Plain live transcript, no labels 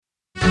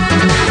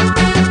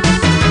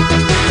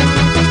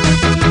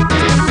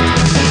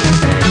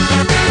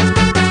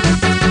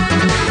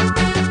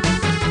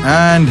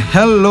And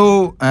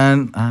hello,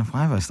 and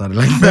why have I started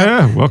like that?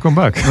 Yeah, welcome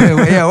back.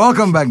 Yeah,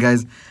 welcome back,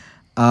 guys.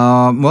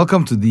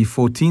 Welcome to the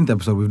 14th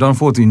episode. We've done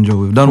 14, Joe.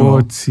 We've done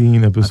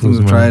 14 episodes. I think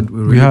we've tried.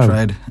 We really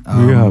tried.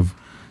 We have.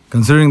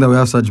 Considering that we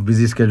have such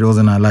busy schedules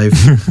in our life,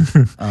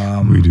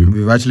 we do.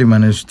 We've actually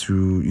managed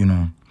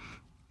to,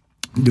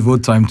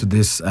 devote time to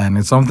this, and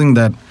it's something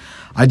that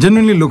I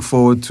genuinely look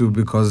forward to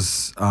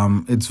because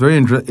it's very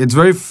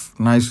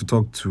nice to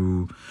talk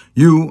to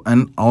you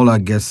and all our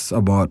guests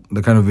about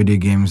the kind of video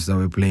games that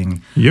we're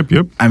playing. Yep.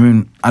 I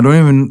mean, I don't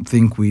even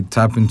think we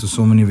tap into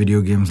so many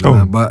video games like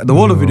that, but the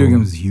world of video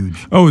games is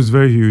huge. Oh, it's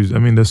very huge. I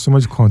mean, there's so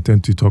much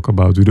content to talk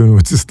about. We don't know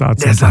where to start.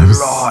 There's sometimes.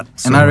 a lot.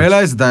 And I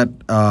realized that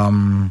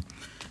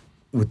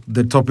with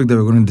the topic that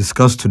we're going to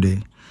discuss today,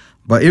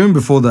 but even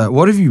before that,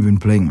 what have you been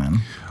playing,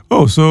 man?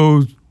 Oh,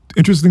 so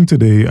interesting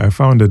today. I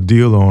found a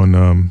deal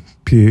on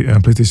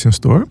PlayStation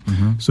Store.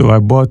 Mm-hmm. So I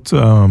bought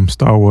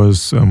Star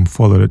Wars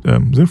Fallen.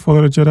 Is it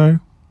Fallen Jedi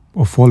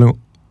or Fallen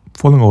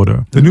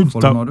Order? The new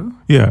Fallen Order.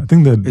 Yeah, I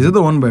think that. Is it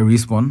the one by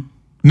Respawn?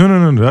 No.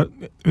 That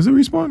is it.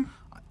 Respawn.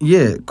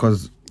 Yeah,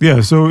 because.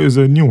 Yeah, so it's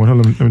a new one.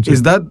 Hold on, let me check.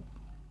 Is that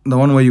the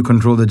one where you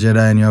control the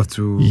Jedi and you have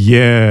to?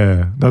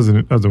 Yeah, that's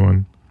the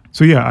one.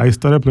 So yeah, I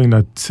started playing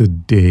that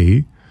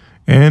today,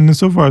 and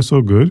so far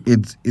so good.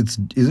 Is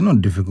it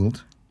not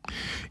difficult?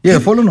 Yeah,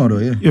 Fallen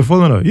Order. Yeah,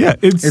 Fallen Order. Yeah,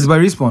 it's by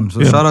Respawn.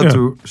 So shout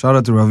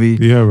out to Ravi.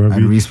 Yeah, Ravi.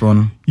 And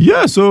Respawn.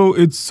 Yeah, so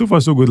it's so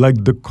far so good.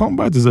 Like the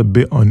combat is a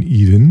bit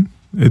uneven.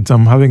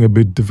 I'm having a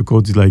bit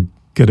difficulty like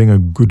getting a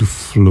good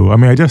flow. I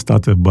mean, I just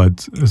started,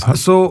 but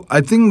so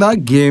I think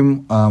that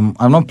game.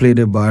 I've not played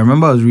it, but I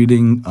remember I was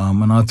reading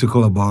an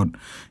article about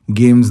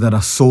games that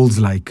are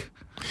Souls-like.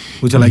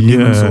 Which are like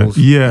Demon Souls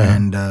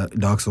and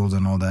Dark Souls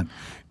and all that.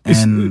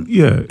 And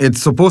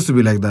it's supposed to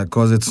be like that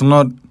because it's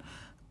not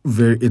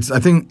very. I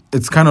think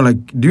it's kind of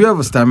like. Do you have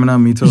a stamina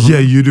meter? Yeah,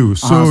 you do.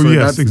 So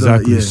yes,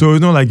 exactly. So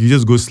it's not like you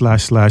just go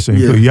slash and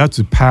you have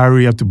to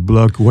parry, you have to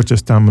block, watch your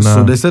stamina.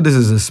 So they said this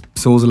is a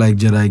Souls-like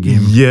Jedi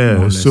game.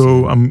 Yeah.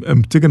 So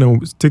I'm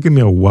taking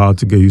me a while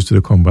to get used to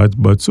the combat,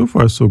 but so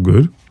far so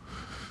good.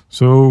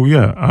 So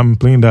yeah, I'm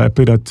playing that. I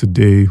played that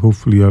today.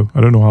 Hopefully, I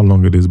don't know how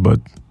long it is,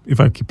 but if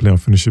I keep playing, I'll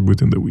finish it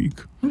within the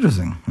week.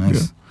 Interesting.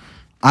 Nice. Yeah.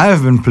 I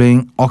have been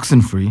playing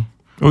Oxenfree.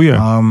 Oh, yeah.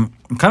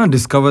 Kind of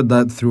discovered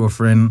that through a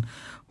friend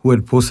who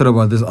had posted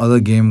about this other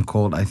game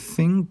called, I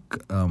think,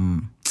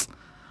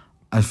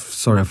 I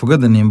forgot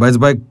the name, but it's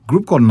by a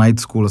group called Night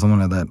School or something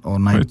like that.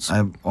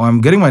 Or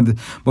I'm getting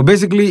but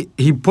basically,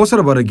 he posted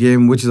about a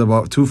game which is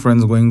about two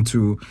friends going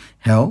to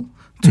hell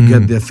to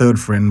get their third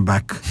friend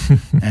back.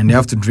 And they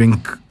have to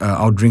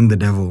outdrink the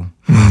devil.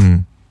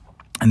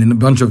 And in a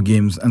bunch of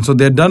games. And so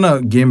they'd done a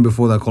game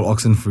before that called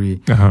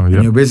Oxenfree.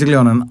 And you're basically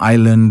on an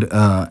island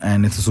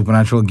and it's a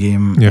supernatural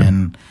game. Yeah.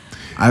 And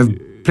I've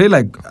played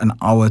like an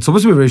hour. It's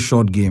supposed to be a very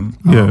short game.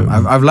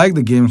 I've liked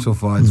the game so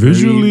far. It's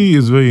visually,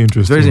 it's very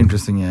interesting. It's very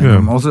interesting, yeah.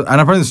 And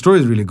apparently the story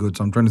is really good,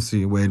 so I'm trying to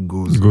see where it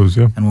goes.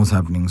 And what's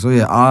happening. So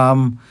yeah,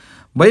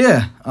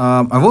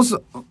 I've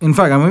also, in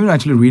fact, I'm even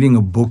actually reading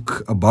a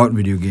book about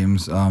video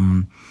games.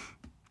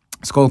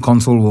 It's called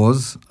Console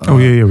Wars.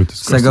 With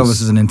Sega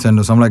versus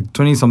Nintendo. So I'm like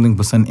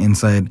 20-something%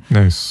 inside.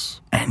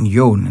 Nice. And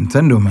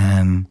Nintendo,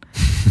 man,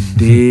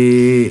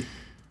 they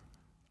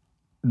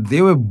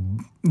were.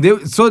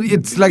 So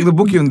it's like the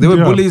book. They were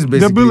bullies, basically.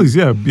 They're bullies,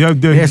 yeah.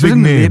 They're especially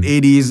in the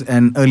late 80s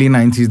and early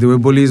 90s. They were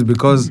bullies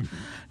because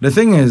the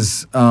thing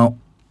is,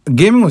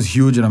 gaming was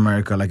huge in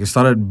America. Like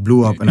it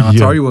blew up, and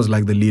Atari was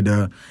like the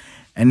leader,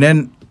 and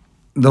then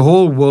the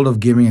whole world of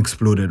gaming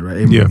exploded. Right?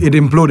 It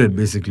imploded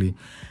basically,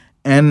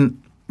 and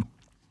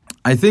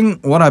I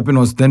think what happened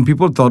was then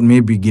people thought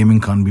maybe gaming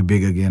can't be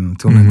big again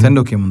until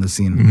Nintendo came on the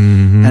scene.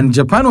 And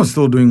Japan was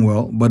still doing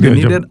well, but they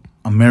needed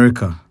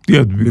America.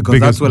 Yeah, because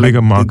that's where like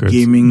the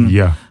gaming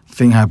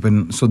thing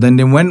happened. So then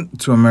they went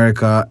to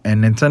America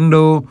and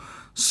Nintendo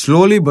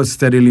slowly but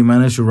steadily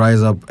managed to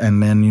rise up,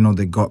 and then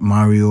they got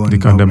Mario.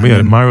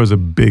 And Mario's a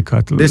big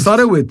catalyst. They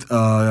started with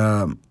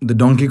the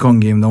Donkey Kong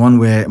game, the one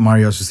where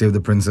Mario has to save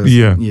the princess.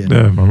 Yeah, I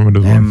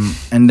remember that one.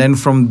 And then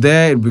from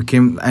there it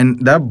became,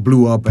 and that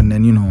blew up, and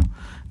then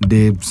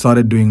they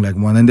started doing like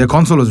one, and their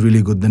console was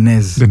really good, the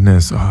NES. The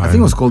NES. I think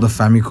it was called the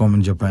Famicom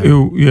in Japan.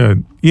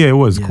 It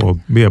was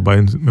called. Yeah, but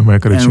in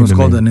America they changed it was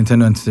called the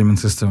Nintendo Entertainment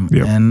System.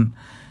 Yep. And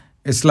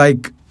it's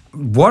like,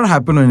 what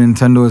happened with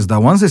Nintendo is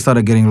that once they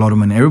started getting a lot of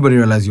money, everybody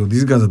realized,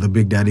 these guys are the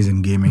big daddies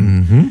in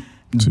gaming.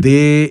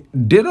 They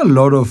did a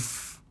lot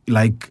of,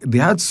 like, they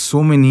had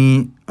so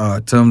many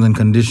terms and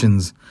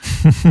conditions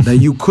that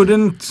you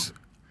couldn't.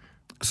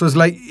 So it's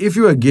like if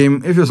you're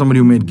somebody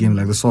who made games,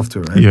 like the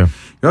software, right? Yeah.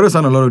 You had to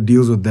sign a lot of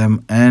deals with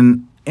them,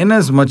 and in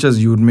as much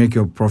as you would make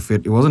your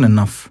profit, it wasn't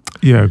enough.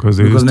 Yeah, because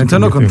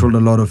Nintendo controlled a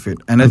lot of it.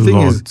 And the thing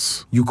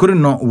is, you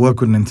couldn't not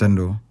work with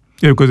Nintendo.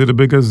 Yeah, because they're the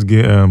biggest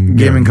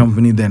gaming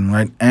company then,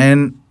 right?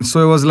 And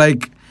so it was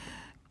like,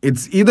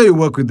 it's either you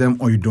work with them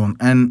or you don't.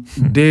 And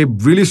they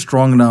really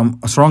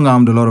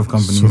strong-armed a lot of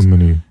companies. So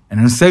many. And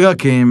then Sega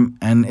came,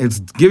 and it's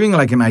giving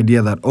like an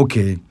idea that,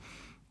 okay,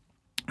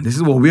 this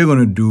is what we're going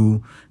to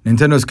do.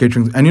 Nintendo's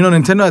catering. And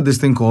Nintendo had this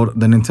thing called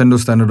the Nintendo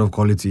Standard of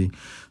Quality.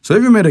 So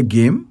if you made a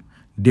game,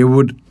 they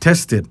would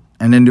test it.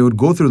 And then they would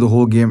go through the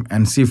whole game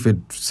and see if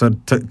it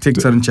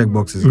ticks certain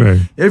checkboxes.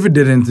 Right. If it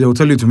didn't, they will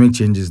tell you to make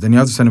changes. Then you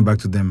have to send it back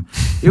to them.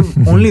 If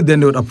only then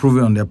they would approve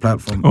it on their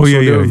platform. Oh, so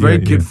they were very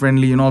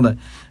kid-friendly and all that.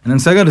 And then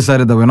Sega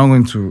decided that we're not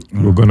going to...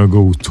 We're going to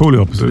go totally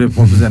opposite.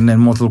 And then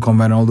Mortal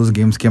Kombat and all those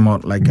games came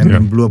out and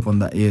then blew up on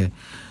that year.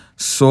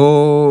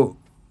 So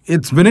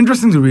it's been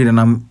interesting to read. And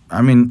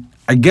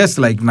I guess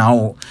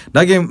now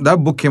that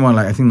book came out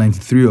I think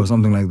 93 or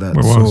something like that.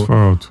 So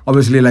far out.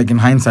 Obviously in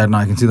hindsight now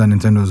I can see that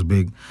Nintendo is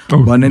big.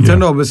 But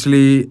Nintendo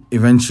obviously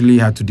eventually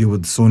had to deal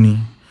with Sony.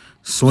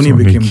 Sony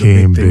became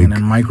the big thing, and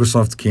then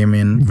Microsoft came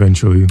in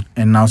eventually.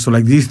 And now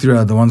these three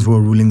are the ones who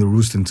are ruling the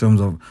roost in terms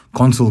of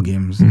console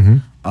games.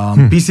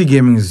 PC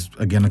gaming is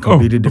again a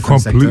completely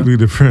different sector. Completely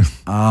different.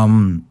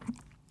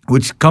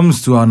 Which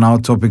comes to our now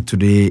topic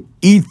today,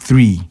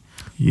 E3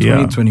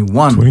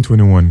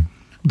 2021.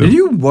 Did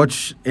you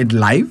watch it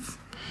live?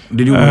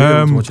 Did you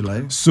watch it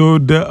live? So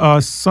there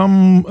are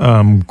some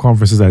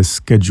conferences I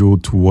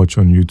scheduled to watch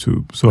on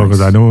YouTube. So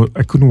because I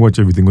couldn't watch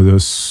everything because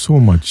there's so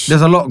much.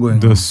 There's a lot going on.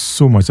 There's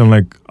so much. I'm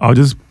like, I'll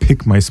just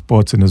pick my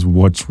spots and just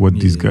watch what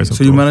these guys are.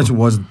 So you managed to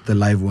watch the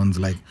live ones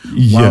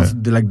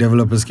whilst the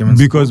developers came in?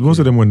 Because most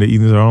of them when the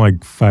evenings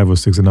around 5 or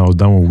 6 and I was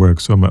done with work.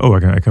 So I'm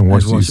like, I can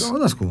watch these. Oh,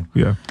 that's cool.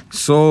 Yeah.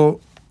 So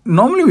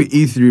normally with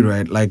E3,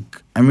 right?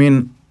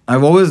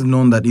 I've always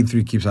known that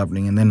E3 keeps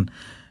happening, and then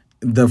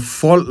the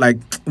fall,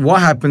 what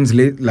happens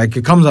late,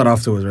 it comes out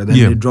afterwards, right? Then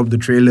they drop the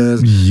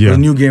trailers. The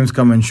new games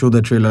come and show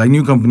the trailer.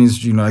 New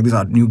companies, these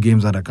are new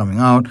games that are coming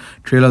out,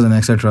 trailers and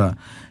etc.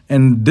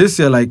 And this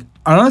year,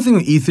 another thing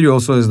with E3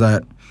 also is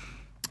that,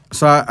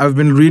 so I've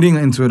been reading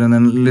into it and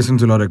then listening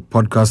to a lot of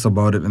podcasts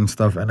about it and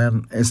stuff, and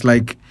then it's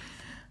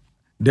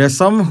there's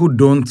some who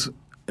don't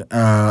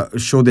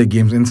show their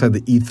games inside the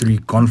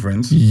E3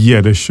 conference.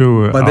 Yeah, they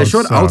show but they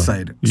show it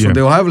outside. So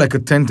they'll have a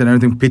tent and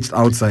everything pitched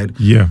outside.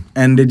 Yeah.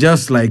 And they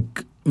just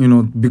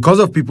because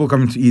of people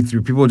coming to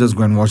E3, people just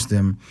go and watch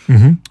them.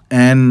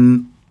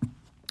 And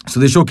so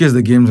they showcase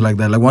the games like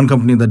that. One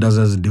company that does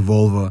as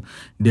Devolver,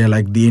 they're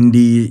the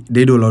indie,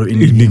 they do a lot of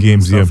indie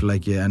games and stuff.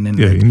 And then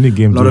indie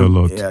games do a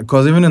lot. Yeah,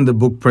 because even in the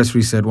book Press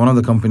Reset, one of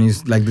the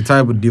companies, the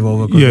type of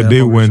Devolver. Yeah,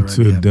 they went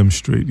to them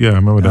straight. Yeah, I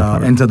remember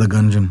that. Enter the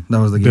Gungeon. That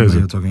was the game that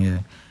you were talking,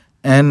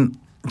 And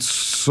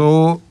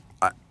so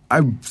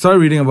I started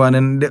reading about it,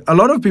 and a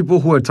lot of people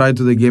who are tied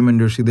to the game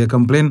industry, their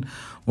complaint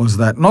was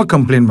that, not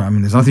complaint, but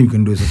there's nothing you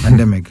can do, it's a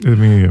pandemic.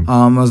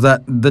 Was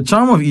that the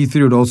charm of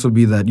E3 would also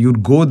be that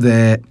you'd go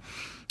there,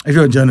 if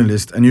you're a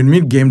journalist, and you'd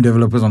meet game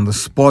developers on the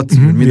spot,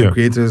 you'd meet the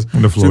creators,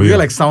 on the floor, so you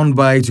get sound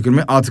bites, you can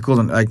make articles,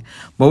 and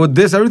but with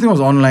this, everything was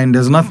online.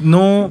 There's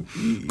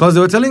because they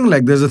were telling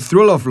there's a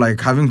thrill of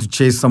having to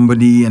chase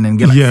somebody and then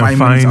get 5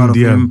 minutes out of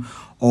him.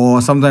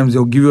 Or sometimes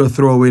they'll give you a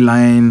throwaway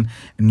line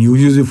and you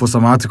use it for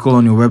some article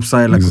on your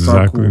website,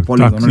 exactly.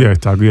 Polygon.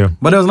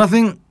 But there was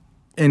nothing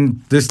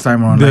in this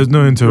time around. There's no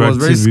interactivity. It was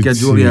very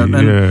scheduled.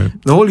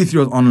 The whole E3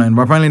 was online,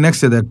 but apparently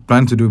next year they're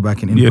planning to do it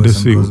back in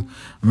person because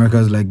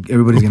America's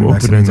everybody's getting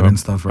vaccinated and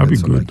stuff, right?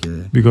 That'd be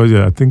good. Because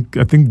I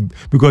think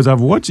because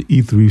I've watched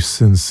E3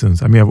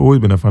 since. I've always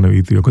been a fan of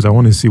E3 because I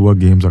want to see what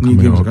games are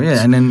coming out.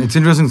 Yeah, and then it's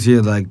interesting to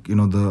hear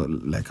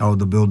the how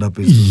the build up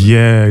is.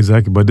 Yeah,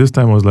 exactly. But this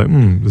time I was like,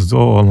 it's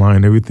all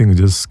online. Everything is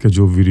just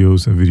scheduled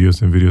videos and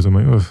videos and videos. I'm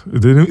like,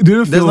 it didn't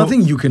feel. There's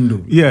nothing you can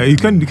do. Yeah, you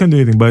can't do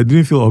anything, but it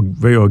didn't feel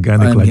very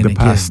organic like the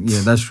past. Yeah,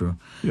 that's true.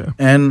 Yeah.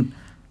 And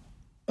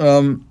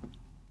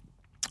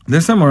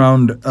this time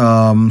around,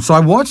 so I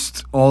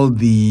watched all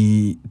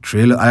the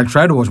trailers. I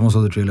tried to watch most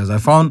of the trailers. I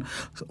found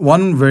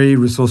one very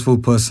resourceful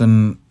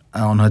person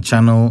on her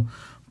channel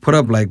put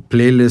up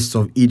playlists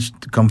of each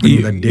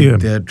company that did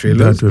their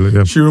trailers.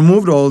 She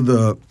removed all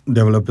the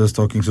developers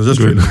talking, so just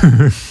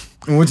trailers,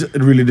 which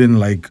it really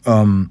didn't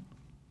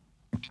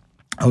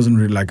I wasn't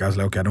really I was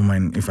okay, I don't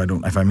mind if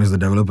I miss the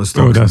developers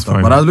talks and stuff.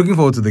 Fine. But I was looking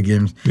forward to the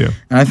games. Yeah.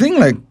 And I think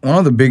one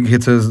of the big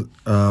hitters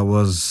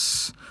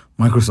was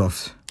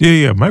Microsoft.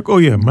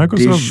 Microsoft.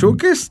 They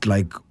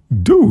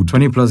showcased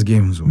 20 plus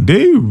games.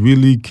 They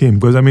really came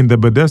because the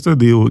Bethesda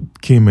deal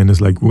came and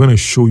it's we're gonna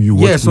show you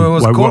what so it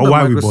was called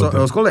why we bought them.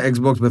 It was called the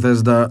Xbox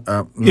Bethesda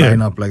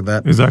lineup like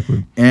that.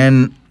 Exactly.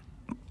 And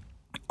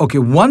okay,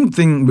 one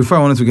thing before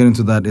I wanted to get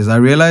into that is I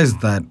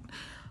realized that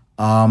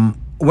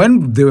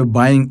when they were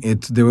buying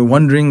it, they were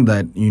wondering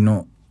that,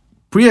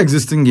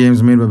 pre-existing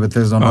games made by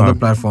Bethesda on other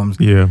platforms,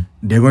 they're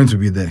going to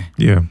be there.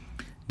 Yeah.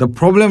 The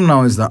problem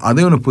now is that are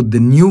they going to put the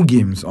new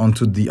games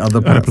onto the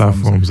other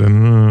platforms?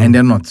 And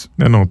they're not.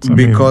 They're not.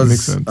 Because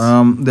makes sense.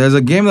 there's a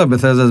game that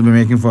Bethesda has been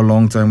making for a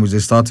long time, which they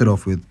started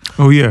off with.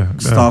 Oh, yeah.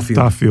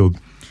 Starfield.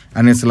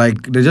 And it's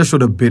they just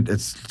showed a bit,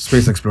 it's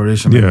space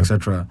exploration,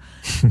 etc.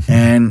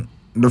 And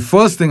the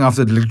first thing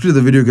after literally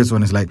the video gets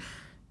on is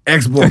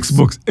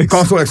Xbox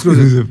console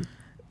exclusive.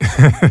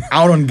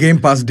 Out on Game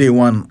Pass day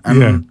one.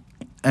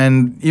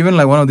 And even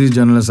one of these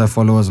journalists I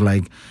follow was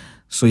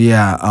So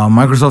yeah,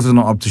 Microsoft is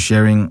not up to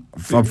sharing.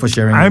 Up for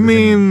sharing. I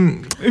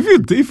everything. mean,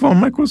 if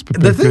from Microsoft's The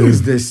perspective, thing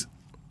is this,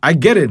 I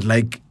get it,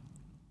 like,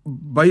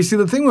 but you see,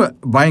 the thing with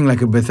buying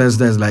like a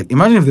Bethesda is like,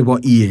 imagine if they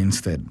bought EA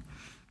instead.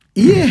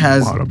 EA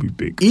has wow, that'd be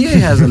big. EA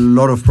has a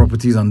lot of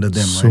properties under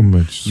them, So right?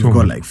 much. You've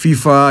got like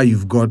FIFA,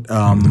 you've got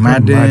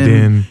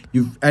Madden,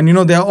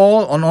 they're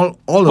all on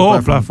all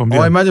the platforms.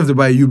 Yeah. Or imagine if they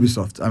buy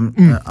Ubisoft. I'm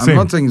same.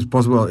 not saying it's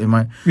possible in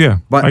my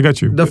But I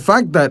got you. The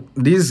fact that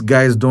these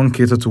guys don't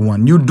cater to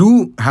one, you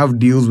do have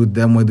deals with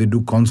them where they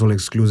do console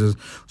exclusives,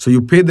 so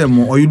you pay them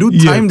more, or you do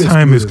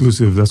time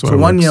exclusive. That's why. So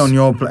 1 year on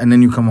your and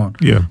then you come on.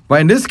 Yeah. But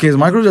in this case,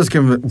 Microsoft just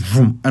came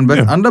vroom, and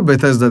under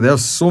Bethesda, there are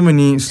so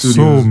many studios.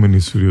 So many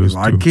studios.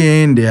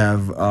 Arcane, they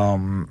have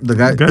the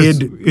guy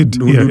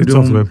id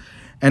Software.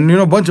 and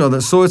a bunch of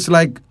others. So it's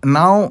like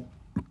now,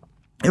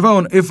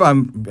 if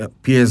I'm a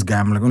PS guy,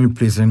 I'm like only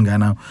PlayStation guy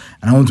now,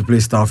 and I want to play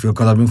Starfield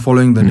because I've been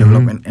following the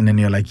development, and then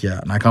you're like,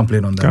 yeah, and I can't play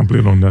it on that. Can't play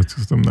it on that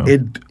system now.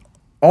 It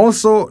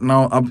also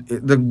now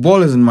the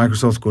ball is in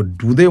Microsoft's court.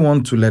 Do they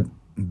want to let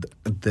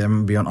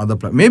them be on other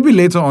platforms? Maybe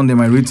later on they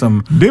might read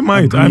some. They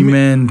might.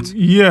 Agreement.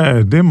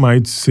 They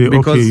might say,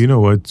 okay, you know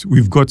what?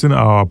 We've gotten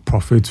our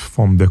profit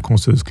from the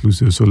console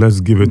exclusive, so let's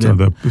give it to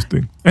other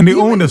thing. And they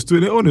own the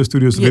studio. They own the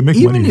studio, so they make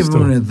money.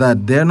 Even with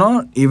that, they're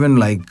not even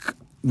like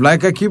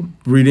I keep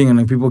reading and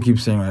like people keep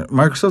saying, right,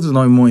 Microsoft is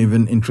not more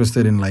even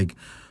interested in like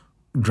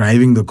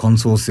driving the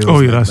console sales.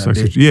 Oh yeah, that's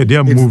actually they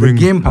are moving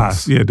the Game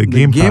Pass. Yeah, the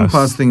Game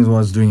Pass thing is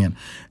what's doing it.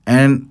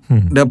 And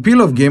the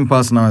appeal of Game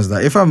Pass now is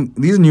that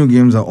these new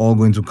games are all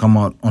going to come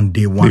out on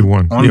day one.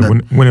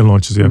 When it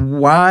launches, yeah.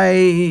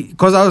 Why?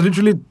 Because I was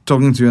literally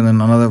talking to you and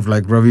then another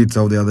like Ravi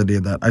itself the other day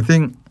that I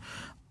think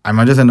I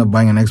might just end up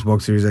buying an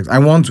Xbox Series X. I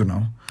want to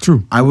now.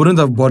 True. I wouldn't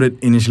have bought it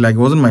initially. Like, it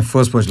wasn't my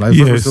first purchase. Like,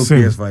 first was still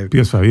PS5.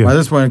 PS5, yeah. By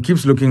this point, it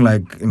keeps looking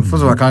like, first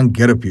of all, I can't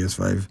get a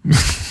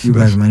PS5. You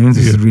guys, man, you need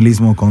to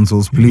release more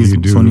consoles. Please,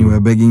 Sony, we're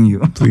begging you.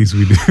 Please,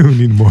 we do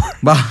need more.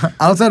 But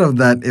outside of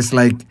that, it's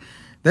like,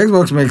 the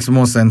Xbox makes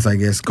more sense, I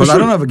guess. Because I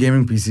don't have a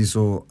gaming PC,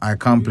 so I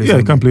can't play. Yeah,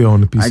 I can't play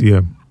on the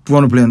PC,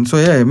 want to play on. So,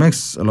 yeah, it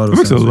makes a lot of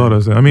sense. It makes a lot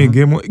of sense. I mean,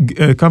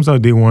 it comes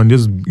out day one,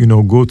 just,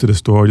 go to the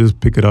store, just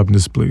pick it up and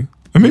just play.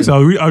 I was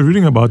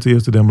reading about it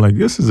yesterday. I'm like,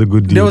 this is a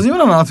good deal. There was even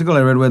an article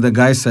I read where the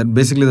guy said,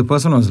 basically the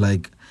person was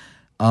like,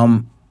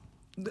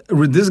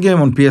 this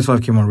game on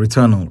PS5 came on,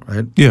 Returnal,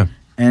 right? Yeah.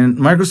 And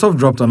Microsoft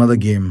dropped another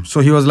game.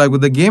 So he was like,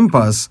 with the Game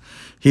Pass,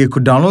 he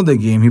could download the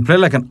game. He played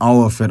like an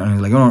hour of it and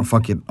he's like,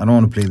 fuck it. I don't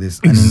want to play this.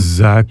 And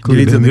exactly.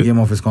 He deleted the game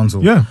off his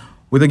console. Yeah.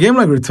 With a game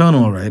like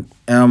Returnal, right?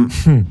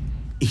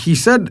 He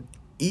said,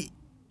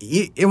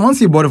 once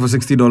he bought it for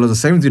 $60 or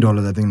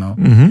 $70, I think now,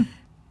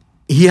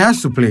 he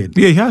has to play it.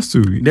 Yeah, he has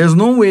to. There's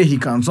no way he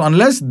can't. So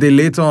unless they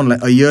later on,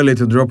 like a year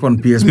later, drop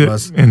on PS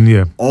Plus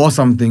or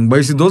something. But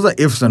you see, those are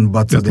ifs and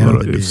buts at the end of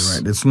the day,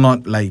 right? It's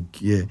not like,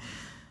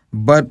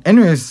 But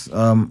anyways,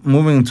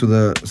 moving to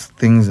the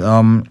things,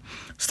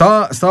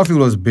 Starfield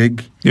was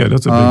big. Yeah,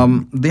 that's a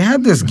big. They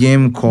had this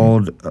game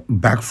called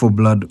Back 4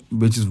 Blood,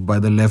 which is by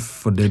the Left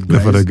 4 Dead guys.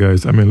 Left 4 Dead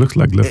guys. I mean, it looks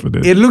like Left 4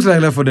 Dead. It looks like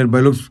Left 4 Dead, but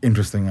it looks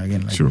interesting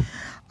again. Like, sure.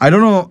 I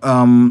don't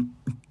know.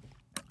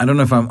 I don't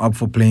know if I'm up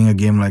for playing a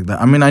game like that.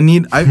 I mean,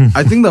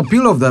 I think the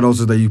appeal of that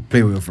also is that you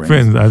play with your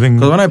friends. I think.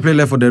 Because when I played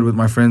Left 4 Dead with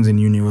my friends in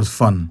uni, it was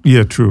fun.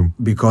 Yeah, true.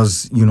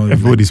 Because,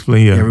 everybody's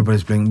playing,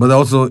 everybody's playing. But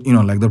also,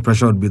 like the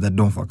pressure would be that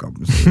don't fuck up.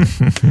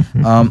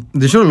 So,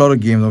 they showed a lot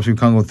of games. Obviously, we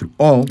can't go through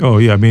all. Oh,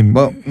 yeah, I mean.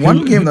 But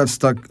one game that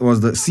stuck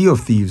was the Sea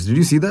of Thieves. Did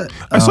you see that?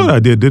 I saw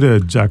that they did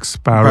a Jack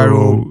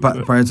Sparrow.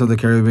 Pirates of the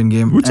Caribbean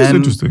game. Which is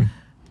interesting.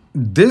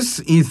 This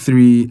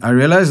E3, I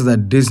realized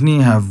that Disney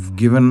have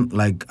given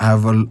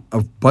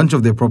a bunch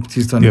of their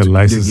properties to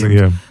licensing,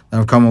 that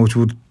have come out, which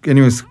would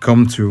anyways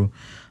come to.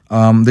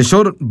 They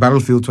showed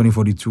Battlefield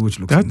 2042, which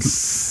looks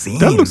insane.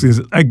 That looks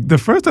insane. Like the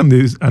first time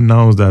they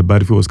announced that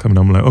Battlefield was coming,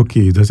 I'm like,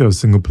 okay, does it have a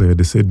single player?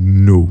 They said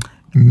no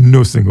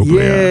single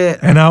player,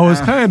 and I was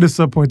kind of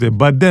disappointed.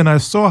 But then I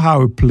saw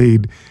how it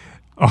played,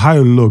 or how it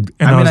looked,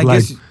 and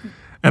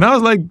I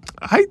was like,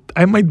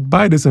 I might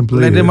buy this and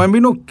play. Like, there might be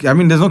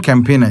there's no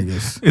campaign, I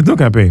guess. It's no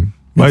campaign.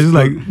 But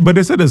but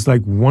they said it's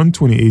like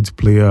 128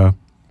 player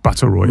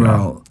battle royale.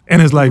 Well, and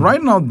it's like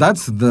right now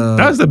that's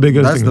the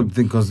biggest thing. That's the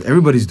thing because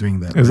everybody's doing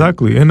that.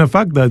 Exactly. Right? And the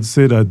fact that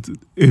say that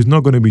it's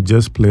not going to be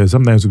just players,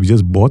 sometimes it'll be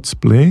just bots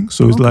playing.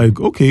 So it's like,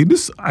 okay,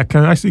 I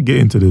can actually get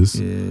into this.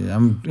 Yeah,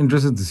 I'm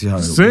interested to see how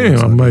it Same.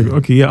 I'm like,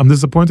 okay, I'm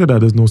disappointed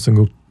that there's no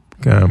single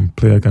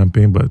player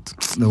campaign, but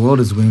the world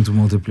is going to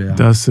multiplayer.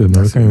 That's it,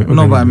 man.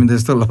 No, but I mean, there's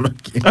still a lot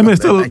of games. I mean,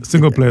 it's still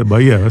single player, but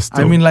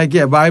still. I mean,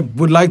 but I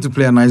would like to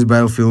play a nice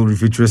Battlefield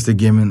futuristic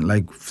game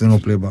in single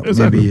player, but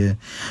maybe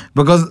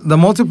because the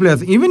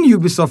multiplayer, even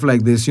Ubisoft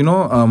like this,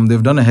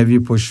 they've done a heavy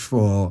push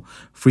for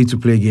free to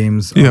play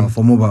games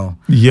for mobile.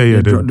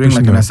 They're doing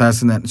like an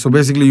Assassin. So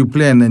basically, you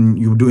play and then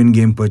you do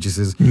in-game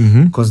purchases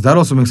because that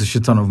also makes a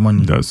shit ton of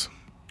money. It does.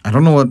 I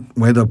don't know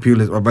where the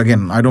appeal is. But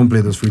again, I don't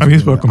play those free to play.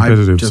 It's more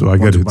competitive, so I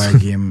get it. Buy a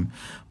game.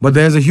 But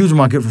there's a huge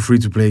market for free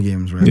to play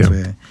games, right?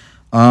 Yeah.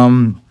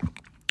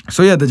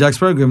 So yeah, the Jack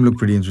Sparrow game looked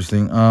pretty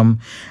interesting.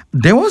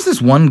 There was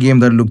this one game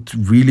that looked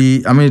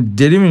really. I mean,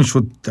 they didn't even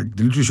show. They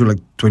literally showed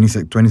like 20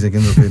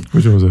 seconds of it.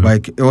 Which one was it?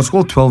 Like it was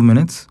called 12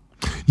 Minutes.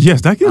 Yes,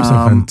 that game's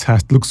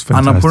fantastic. Looks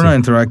fantastic.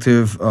 Annapurna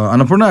Interactive.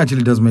 Annapurna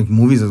actually does make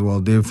movies as well.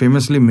 They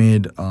famously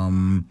made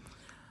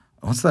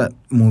what's that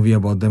movie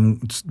about them?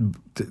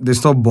 They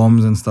stop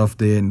bombs and stuff.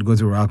 They go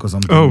to Iraq or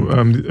something. Oh,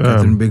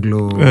 Catherine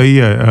Bigelow.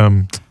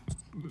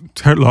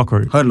 Hurt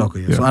Locker. Hurt Locker.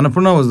 Yeah. So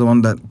Annapurna was the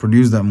one that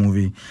produced that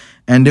movie,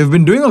 and they've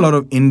been doing a lot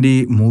of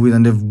indie movies,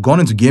 and they've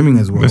gone into gaming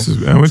as well. This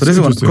is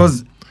one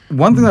because.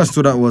 One thing that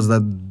stood out was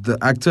that the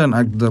actor and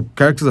the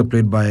characters are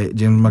played by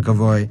James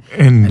McAvoy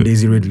and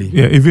Daisy Ridley.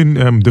 Yeah, even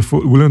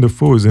William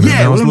Dafoe is in it.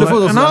 Yeah, William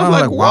Dafoe. And I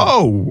was like,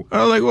 whoa!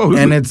 I was like, whoa!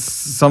 And it's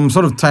some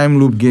sort of time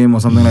loop game or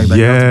something like that.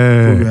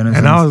 Yeah,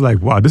 and I was like,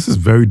 wow, this is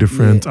very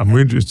different. Yeah. I'm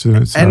really interested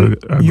in it.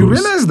 And you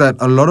realize that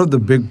a lot of the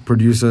big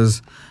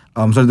producers,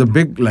 the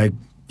big like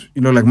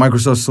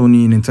Microsoft,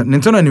 Sony,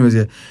 Nintendo anyways,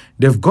 yeah,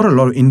 they've got a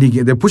lot of indie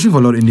games. They're pushing for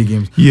a lot of indie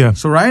games. Yeah.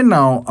 So right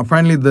now,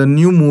 apparently the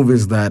new move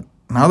is that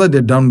now that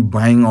they're done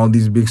buying all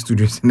these big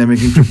studios and they're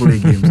making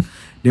AAA games,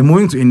 they're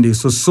moving to indie.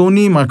 So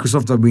Sony,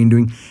 Microsoft have been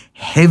doing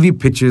heavy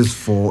pitches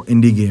for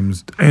indie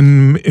games.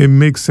 And it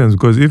makes sense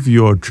because if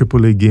your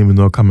AAA game is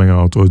not coming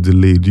out or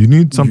delayed, you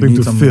need something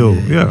to fill.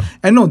 Yeah.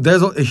 And no,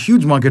 there's a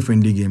huge market for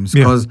indie games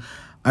because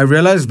I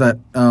realized that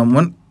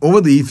when over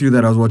the E3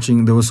 that I was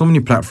watching, there were so many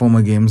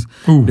platformer games.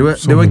 Ooh,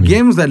 there were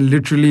games that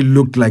literally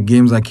looked like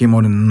games that came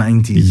out in the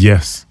 90s.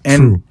 Yes,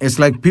 and it's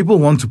like people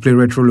want to play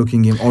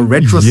retro-looking games or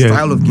retro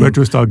style of games.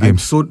 Retro-style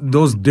games. So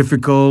those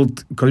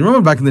difficult... Because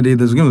remember back in the day,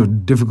 those games were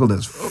difficult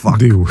as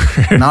fuck.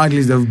 Now at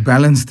least they've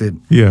balanced it.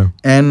 Yeah.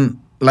 And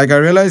like I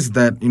realized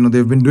that,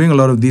 they've been doing a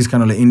lot of these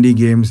kind of like indie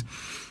games.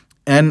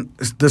 And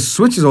the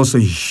Switch is also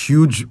a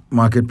huge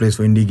marketplace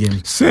for indie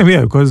games. Same,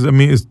 yeah, because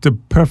it's the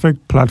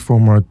perfect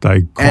platformer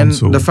type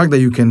console. And the fact that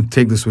you can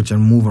take the Switch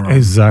and move around.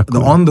 Exactly.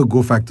 The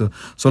on-the-go factor.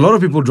 So a lot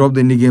of people drop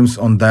the indie games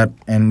on that,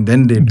 and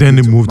then they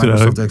move to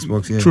Microsoft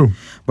Xbox. Yeah. True.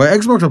 But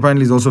Xbox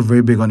apparently is also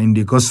very big on indie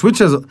because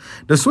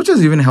the Switch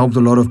has even helped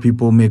a lot of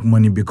people make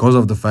money because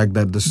of the fact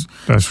that the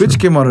Switch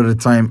came out at a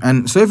time.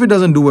 And so if it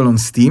doesn't do well on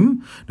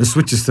Steam, the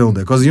Switch is still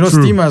there because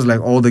Steam has like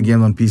all the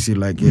games on PC,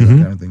 like that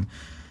kind of thing.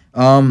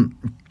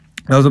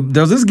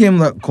 There was this game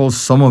called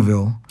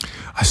Somerville.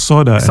 I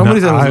saw that.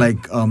 Somebody said it was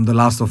like The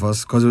Last of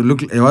Us because it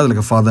was like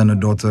a father and a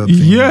daughter thing.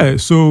 Yeah,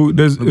 so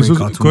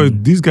because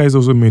these guys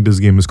also made this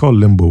game. It's called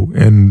Limbo,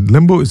 and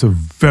Limbo is a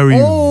very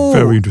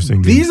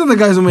interesting game. These are the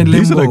guys who made Limbo.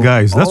 These are the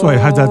guys. That's why it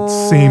had that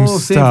same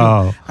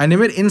style. And they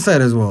made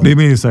Inside as well. They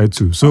made Inside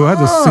too. So it had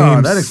the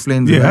same. That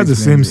explains it. Yeah, it had the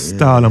same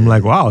style. I'm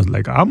like, wow.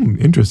 I'm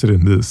interested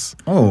in this.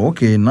 Oh,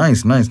 okay,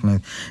 nice.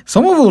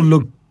 Somerville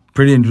looked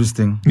pretty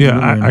interesting.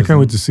 Yeah, I can't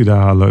wait to see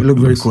that. It looked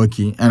very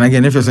quirky. And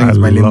again, if you're saying it's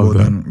by Limbo,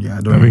 then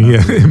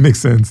it makes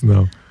sense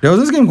now. There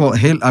was this game called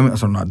Halo.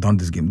 Not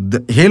this game.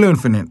 Halo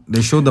Infinite.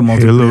 They showed the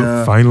multiplayer.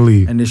 Halo,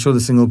 finally. And they showed the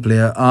single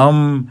player.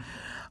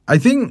 I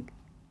think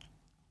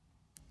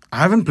I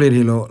haven't played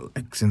Halo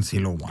since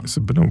Halo 1. It's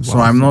been a while. So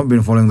I've not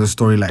been following the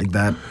story like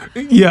that.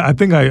 Yeah, I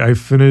think I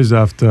finished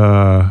after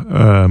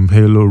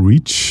Halo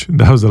Reach.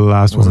 That was the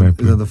last one I played.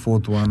 Is that the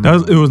fourth one?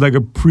 It was like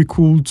a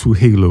prequel to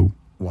Halo.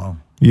 Wow.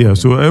 Yeah,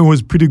 so it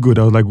was pretty good.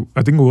 I think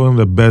it was one of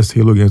the best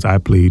Halo games I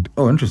played.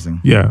 Oh,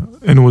 interesting. Yeah,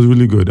 and it was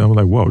really good. I was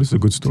like, wow, this is a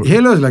good story.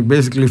 Halo is like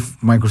basically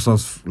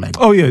Microsoft's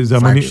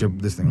flagship,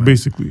 this thing, right?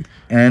 Basically.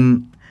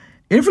 And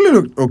Infinite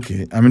looked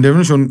okay.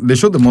 They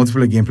showed the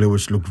multiplayer gameplay,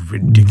 which looked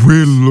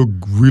ridiculous.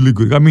 Really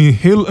good.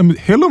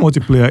 Halo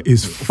multiplayer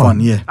is fun.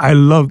 Yeah. I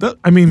love that.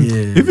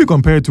 If you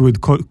compare it to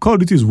it, Call of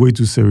Duty is way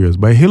too serious.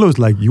 But Halo is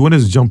like, you want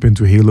to just jump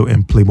into Halo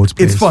and play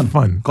multiplayer. It's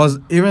fun. Because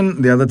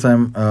even the other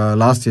time,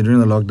 last year during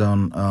the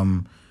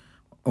lockdown,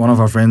 one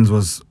of our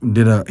friends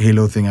did a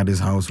Halo thing at his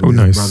house with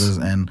his brothers,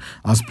 and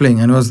I was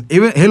playing, and it was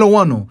even Halo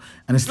 1, and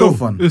it's still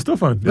fun. It's still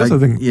fun. That's the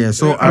thing. Yeah,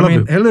 so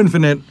Halo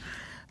Infinite,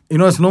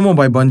 it's no more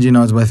by Bungie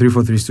now, it's by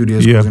 343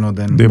 Studios, because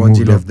then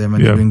Bungie left them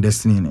and they're doing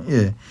Destiny in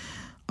it.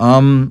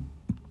 Yeah.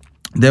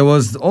 There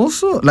was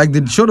also,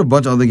 they showed a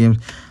bunch of other games.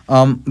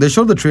 They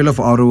showed the trailer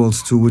for Outer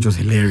Worlds 2, which was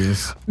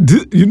hilarious.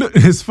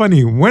 It's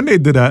funny. When they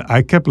did that,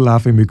 I kept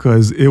laughing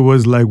because it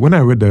was like, when I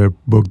read the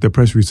book, the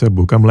press reset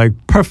book, I'm like,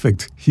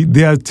 perfect.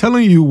 They are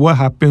telling you what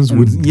happens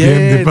with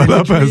game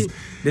developers.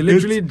 They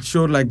literally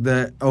showed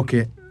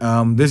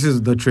this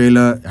is the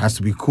trailer. It has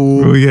to be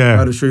cool. Oh, yeah. I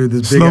have to show you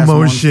this big slow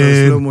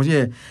motion.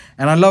 Yeah.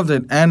 And I loved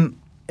it. And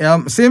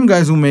same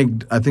guys who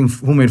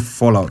made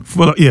Fallout.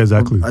 Yeah,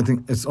 exactly. I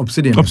think it's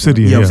Obsidian.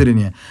 Obsidian,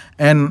 yeah.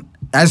 And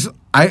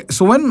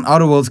so when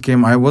Outer Worlds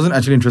came, I wasn't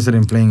actually interested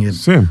in playing it.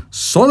 Same.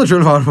 Saw the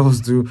trailer for Outer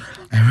Worlds 2.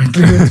 I went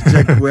to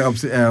check where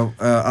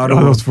Outer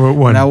Worlds for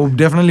 1. And I will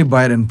definitely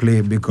buy it and play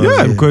it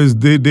because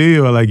they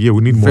are like,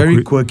 we need more.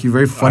 Very quirky,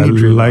 very funny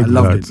trailer. I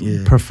loved it.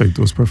 Yeah. Perfect.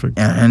 It was perfect.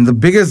 And the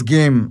biggest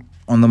game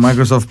on the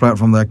Microsoft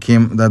platform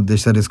that they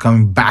said is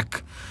coming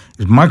back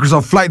is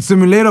Microsoft Flight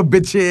Simulator,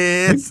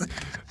 bitches.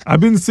 I've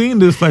been seeing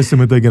this Flight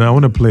Simulator again. I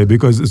want to play it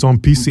because it's on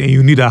PC and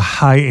you need a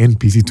high-end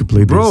PC to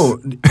play this. Bro,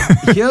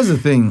 here's the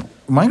thing.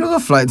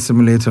 Microsoft Flight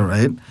Simulator,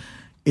 right?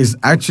 is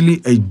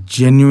actually a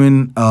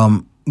genuine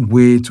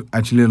way to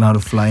actually learn how to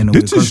fly in a way.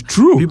 This is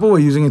true. People were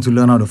using it to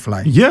learn how to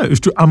fly. Yeah, it's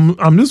true.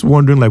 I'm just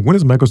wondering, like, when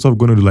is Microsoft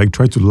going to like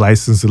try to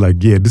license it? Like,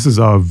 yeah, this is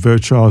our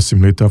virtual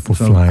simulator for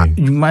flying.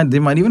 They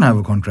might even have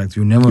a contract.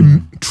 You never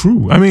know.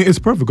 True. I mean, it's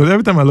perfect because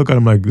every time I look at it,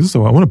 I'm like, I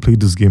want to play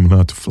this game and learn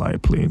how to fly a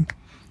plane.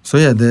 So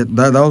yeah, that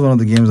was one of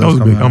the games that was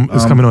big. coming out.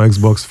 It's coming on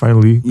Xbox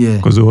finally. Yeah,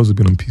 because it was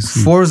been on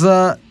PC.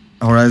 Forza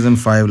Horizon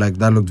 5, like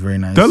that looked very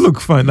nice. That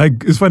looked fun.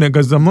 Like it's funny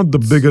because I'm not the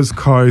biggest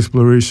car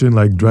exploration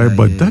like drive,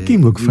 but that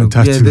game looked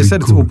fantastic. Yeah, they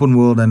said it's open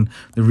world and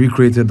they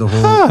recreated the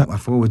whole. I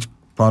forgot which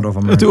part of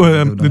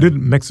America. They did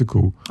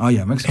Mexico. Oh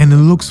yeah, Mexico. And it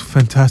looks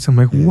fantastic. I'm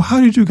like, how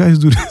did you guys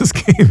do this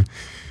game?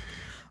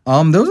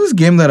 There was this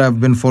game that I've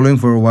been following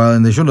for a while,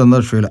 and they showed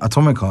another trailer,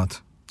 Atomic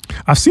Heart.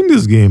 I've seen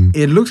this game.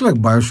 It looks like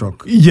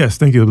BioShock. Yes,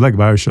 thank you. Like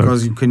BioShock.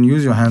 Because you can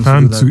use your hands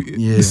to do that.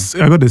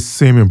 Yeah. I got the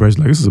same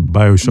impression. Like, this is a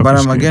BioShock. But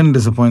I'm again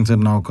disappointed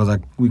now because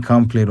we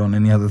can't play it on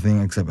any other thing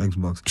except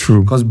Xbox.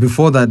 True. Because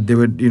before that, they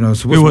were,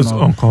 supposed to. It was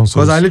on consoles.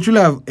 Because I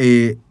literally have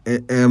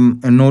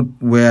a note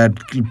where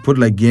I'd put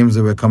like games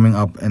that were coming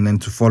up and then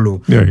to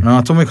follow. Yeah. Now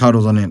Atomic Heart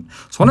was on it.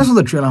 So when I saw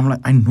the trailer, I'm like,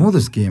 I know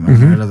this game. And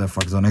I realized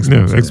that it's on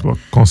Xbox. Yeah, Xbox.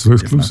 Console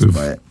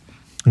exclusive.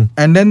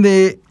 And then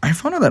I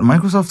found out that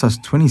Microsoft has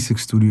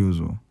 26 studios.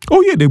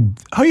 Oh yeah,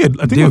 I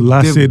think it was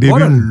last year they've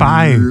been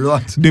buying.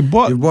 They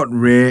bought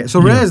Rare.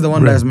 So Rare is the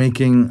one that's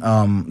making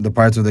the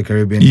Pirates of the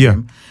Caribbean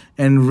game.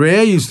 And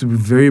Rare used to be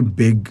very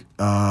big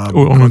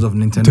because of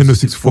Nintendo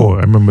 64.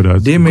 I remember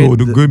that. They made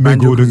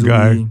Golden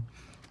Guy.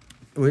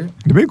 Wait?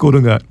 They made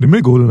Golden Guy. They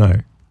made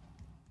GoldenEye.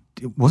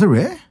 Was it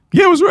Rare?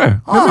 Yeah, it was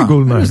Rare. They made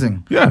GoldenEye.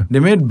 Interesting. Yeah. They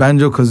made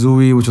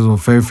Banjo-Kazooie, which was a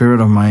very favorite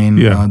of mine.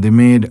 Yeah. They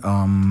made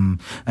and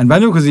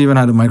Banjo-Kazooie even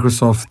had a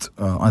Microsoft.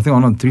 I think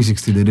on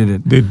 360 they did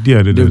it.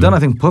 They've done I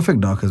think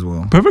Perfect Dark as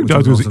well. Perfect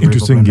Dark was an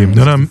interesting game.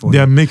 Then they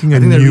are making a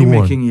new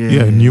one.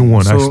 Yeah, a new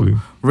one actually.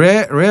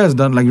 Rare has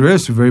done Rare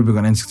is very big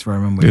on N64. I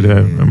remember. I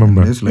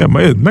remember.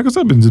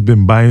 Microsoft has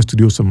been buying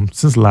studios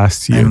since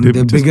last year. And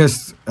their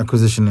biggest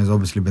acquisition is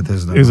obviously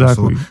Bethesda.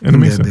 Exactly. So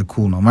and they're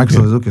cool now.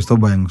 Microsoft is okay. Stop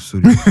buying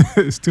studios.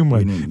 It's too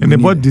much. And they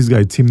bought this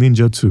guy, Team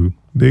Ninja too.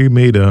 They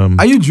made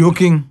Are you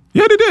joking?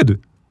 Yeah, they did.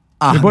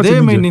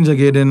 They made Ninja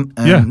Gaiden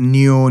and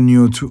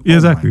Neo 2. Yeah,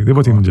 exactly. They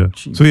bought Team Ninja.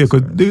 Jesus so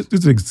because this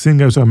is the same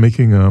guys who are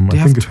making I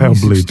think it's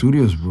Hellblade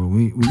studios, bro.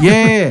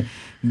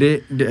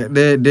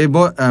 They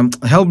bought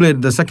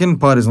Hellblade. The second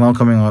part is now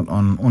coming out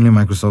on only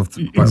Microsoft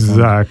platform.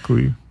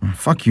 Exactly.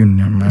 Fuck you,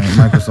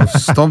 Microsoft.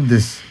 Stop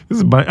this.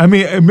 I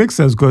mean, it makes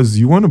sense because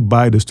you want to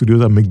buy the studios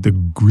that make the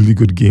really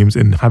good games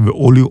and have it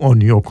only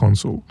on your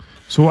console.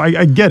 So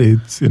I get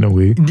it in a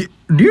way. Do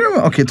you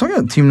remember? Okay, talking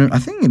about Team Ninja, I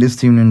think it is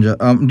Team Ninja.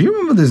 Do you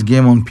remember this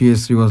game on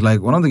PS3? It was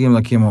like one of the games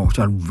that came out, which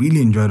I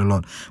really enjoyed a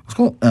lot. It was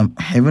called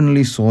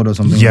Heavenly Sword or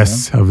something.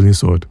 Yes, like Heavenly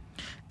Sword.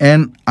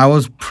 And I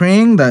was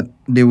praying that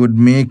they would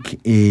make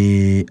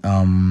a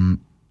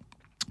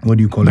what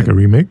do you call it? Like a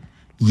remake?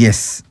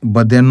 Yes,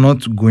 but they're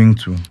not going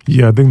to.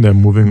 Yeah, I think they're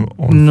moving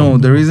on. No,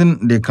 the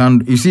reason they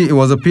can't. You see, it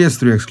was a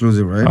PS3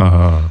 exclusive,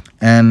 right?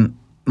 And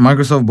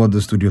Microsoft bought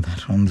the studio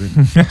that owns it.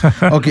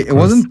 Okay, it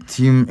wasn't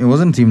Team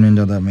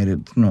Ninja that made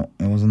it. No,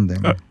 it wasn't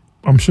them.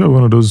 I'm sure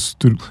one of those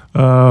is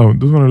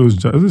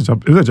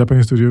it a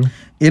Japanese studio?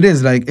 It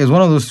is it's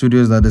one of those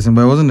studios that is,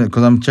 but it wasn't it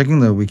because I'm checking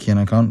the wiki and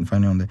I can't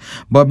find it on there.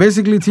 But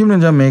basically, Team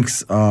Ninja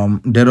makes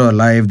Dead or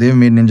Alive. They've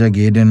made Ninja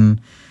Gaiden,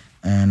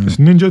 and it's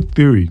Ninja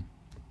Theory.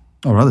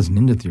 Oh, rather it's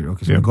Ninja Theory.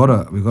 Okay, so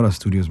we got our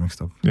studios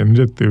mixed up. Yeah,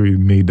 Ninja Theory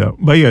made that,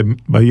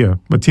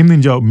 but Team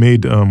Ninja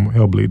made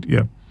Hellblade.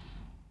 Yeah.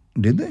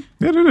 Did they?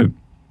 Yeah, they did.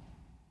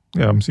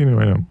 Yeah, I'm seeing it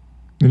right now.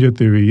 Ninja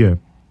Theory, yeah.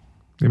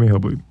 They made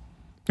Hellblade.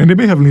 And they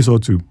made Heavenly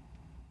Sword too.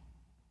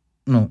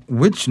 No,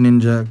 which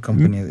ninja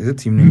company is it?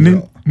 Team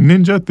Ninja?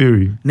 Ninja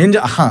Theory.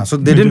 So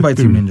they didn't buy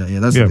Team Ninja. Yeah,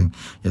 that's the thing.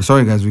 Yeah,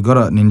 sorry guys, we got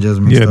our ninjas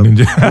mixed up.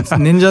 Ninja. It's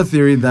Ninja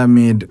Theory that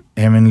made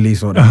Heavenly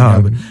Sword.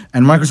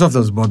 And Microsoft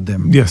has bought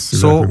them. Yes,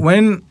 exactly. So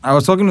when I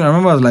was talking to, I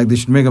remember I was like, they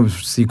should make a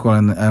sequel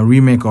and a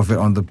remake of it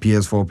on the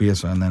PS4,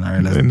 PS5, and then I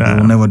realized they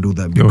will never do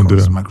that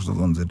because Microsoft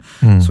owns it.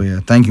 So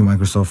yeah, thank you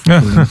Microsoft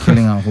for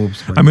killing our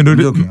hopes. I mean,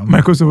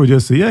 Microsoft would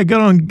just say, yeah,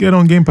 get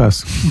on Game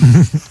Pass.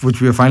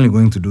 Which we are finally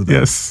going to do that.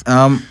 Yes.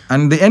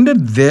 And they ended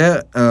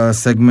their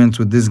segment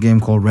with this game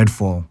called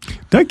Redfall.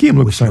 That game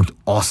looked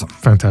awesome.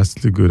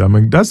 Fantastically good. I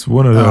mean, that's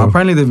one of the...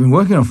 apparently, they've been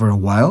working on it for a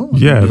while.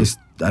 Yeah.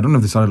 I don't know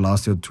if they started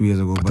last year or 2 years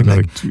ago, but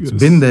like 2 years.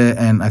 It's been there,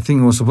 and I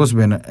think it was supposed to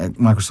be a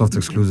Microsoft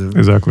exclusive.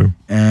 Exactly.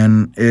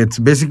 And it's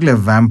basically a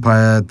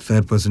vampire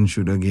third-person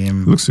shooter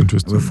game. Looks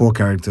interesting. With 4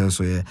 characters,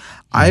 so yeah.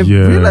 I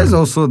realized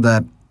also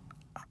that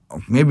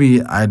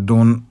maybe I'm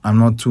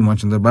not too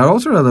much in there, but I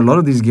also realized a lot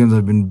of these games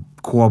have been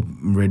co-op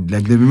ready.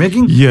 Like they've been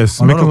making a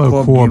lot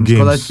of co-op games.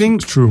 Because I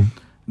think true.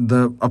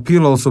 The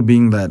appeal also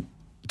being that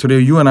today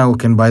you and I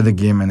can buy the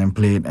game and then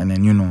play it, and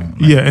then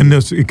and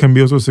it can be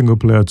also single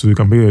player too. You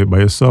can play it by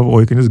yourself, or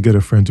you can just get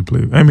a friend to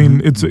play. I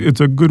mean, it's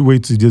a good way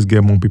to just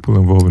get more people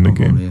involved in the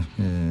game.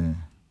 Yeah.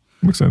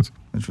 Makes sense.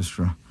 Which was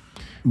true.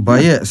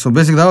 But yeah, so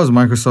basically that was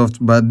Microsoft.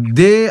 But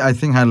they, I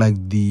think, had like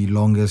the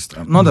longest,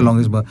 not the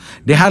longest, but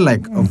they had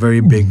like a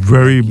very big,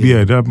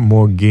 they have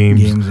more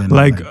games. And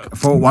like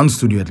for one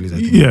studio at least. I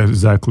think. Yeah,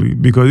 exactly.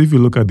 Because if you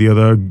look at the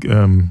other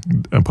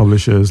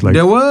publishers, like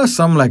there were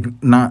some like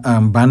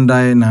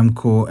Bandai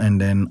Namco and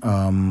then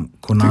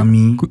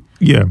Konami.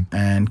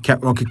 And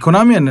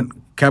Konami and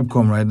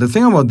Capcom, right? The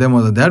thing about them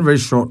was that they had very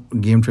short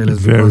game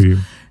trailers. Because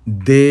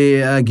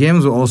their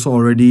games were also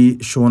already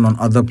shown on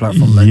other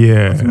platforms. Like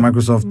I think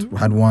Microsoft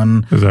had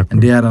one,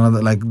 and they had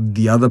another. Like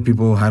the other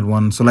people had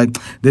one, so like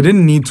they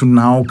didn't need to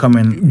now come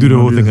and do the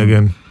whole thing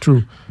again.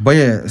 True. But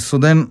yeah, so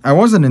then I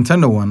was the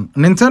Nintendo one.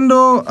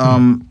 Nintendo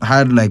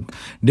had like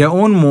their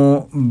own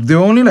more. There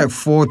were only like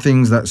 4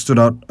 things that stood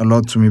out a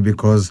lot to me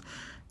because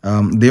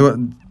there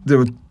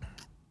were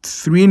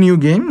 3 new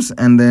games,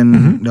 and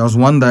then there was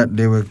one that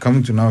they were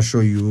coming to now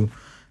show you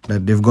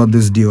that they've got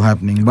this deal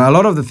happening. But a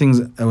lot of the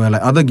things were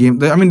like other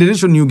games. I mean, they did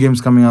show new games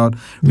coming out,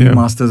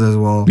 remasters as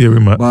well. Yeah,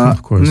 but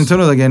of course.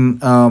 Nintendo, again,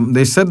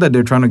 they said that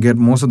they're trying to get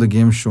most of the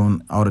games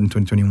shown out in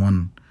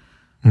 2021.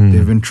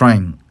 They've been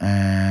trying,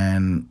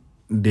 and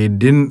they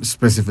didn't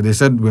specify. They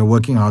said we're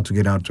working hard to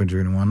get out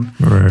 2021.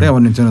 Right. The thing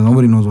about Nintendo,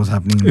 nobody knows what's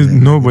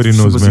happening. Nobody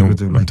knows,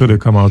 man. Until they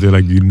come out, they're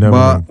like, you never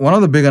know. One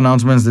of the big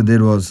announcements they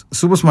did was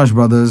Super Smash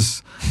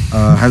Brothers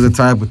has a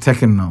tie-up with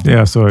Tekken now.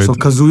 Yeah, so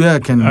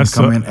Kazuya can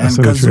come in, and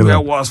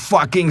Kazuya was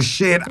fucking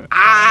shit. Man,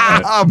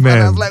 I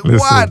was like,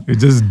 what? It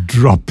just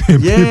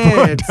dropping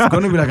people. It's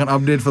going to be like an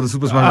update for the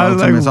Super Smash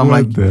Ultimate. So I'm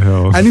like, the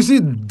hell? And you see,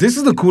 this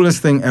is the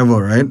coolest thing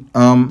ever, right?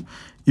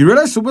 You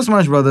realize Super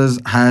Smash Brothers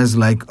has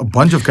like a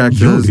bunch of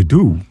characters. Yo, they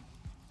do.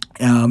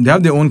 They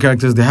have their own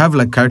characters. They have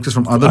like characters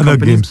from other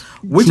companies, games.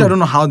 Which I don't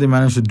know how they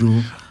managed to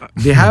do.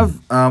 They have,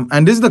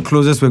 and this is the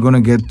closest we're going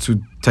to get to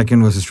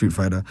Tekken versus Street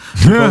Fighter.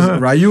 Because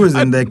Ryu is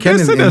in there, Ken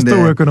is in there. They're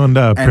still working on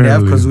that, and they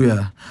have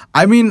Kazuya.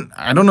 I mean,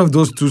 I don't know if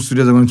those 2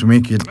 studios are going to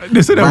make it.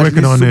 They said they're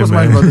working on it, man. Super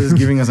Smash Brothers is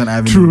giving us an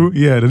avenue. True,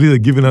 yeah, they're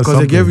giving us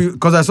something.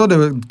 Because I saw they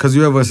were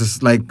Kazuya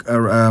versus like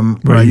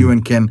Ryu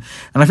and Ken.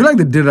 And I feel like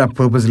they did that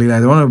purposely.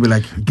 Like, they want to be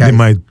like, guys, they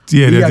might,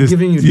 we are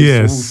giving you this.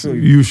 Yes, so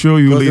you show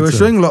you later. They were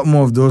showing a lot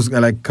more of those,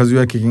 like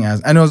Kazuya kicking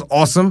ass. And it was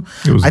awesome.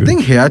 I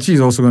think Heihachi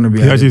is also going to be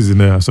Heihachi's in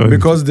there. Sorry.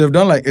 Because they've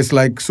done like, it's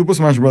like Super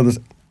Smash Brothers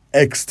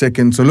X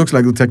Tekken. So it looks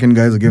like the Tekken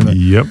guys are giving it.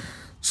 Yep.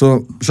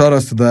 So shout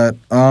outs to that.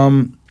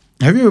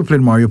 Have you ever played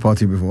Mario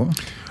Party before?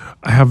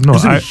 I have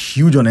not. It was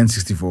huge on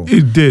N64.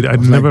 It did. I'd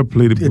never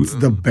played it. It's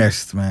the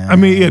best, man. I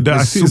mean, yeah,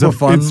 it's super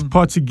fun. It's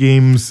party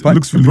games. It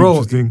looks really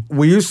interesting.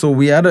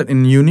 We had it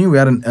in uni. We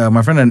had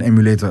my friend had an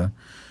emulator.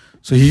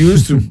 So he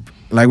used to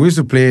we used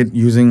to play it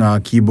using our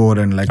keyboard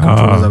and like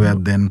controllers that we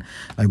had then,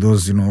 like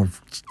those,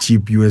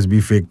 cheap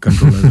USB fake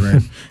controllers,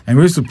 right? And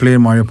we used to play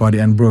Mario Party,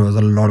 and bro, it was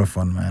a lot of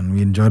fun, man.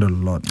 We enjoyed it a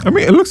lot. Man. I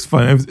mean, it looks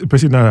fun,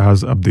 especially now it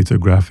has updated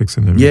graphics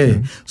and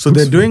everything. Yeah, so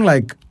they're doing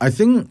I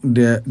think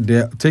they're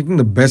taking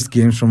the best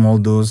games from all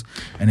those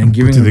and then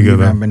giving them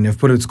together. And they've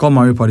put it's called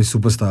Mario Party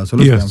Superstars. So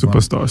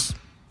Superstars.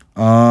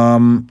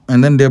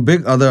 And then their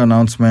big other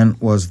announcement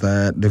was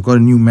that they've got a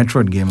new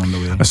Metroid game on the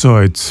way. I saw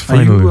it.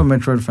 Finally. Are you a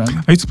Metroid fan?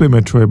 I used to play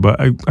Metroid, but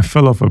I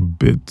fell off a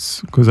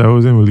bit because I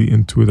wasn't really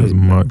into it as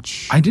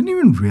much. I didn't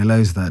even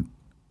realize that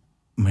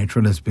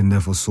Metroid has been there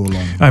for so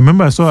long. I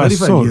remember I saw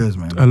years,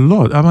 man. A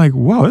lot. I'm like,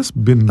 wow, it's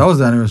been... That was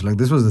the anniversary. Like,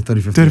 this was the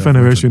 35th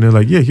anniversary. And they're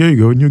like, yeah, here you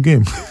go, new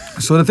game.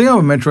 So the thing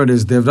about Metroid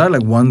is they've done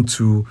like 1,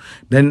 2,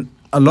 then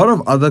a lot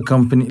of other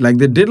companies, like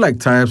they did like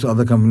tie-ups with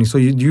other companies. So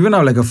you even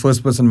have like a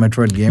first-person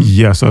Metroid game.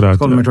 Yeah, I saw that. It's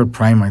called Metroid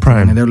Prime, I think.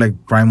 And they have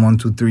like Prime 1,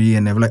 2, 3,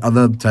 and they have like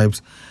other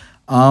types.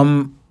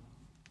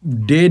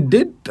 They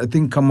did, I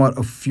think, come out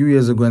a few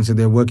years ago and said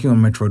they're working on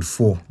Metroid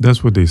 4.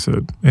 That's what they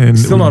said. And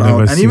still not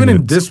out. And even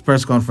in this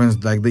press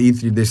conference, like the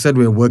E3, they said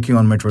we're working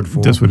on Metroid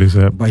 4. That's what they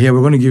said. But yeah,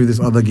 we're going to give you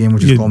this other game,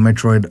 which is called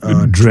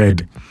Metroid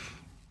Dread.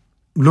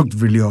 Looked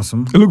really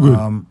awesome. It looked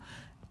good.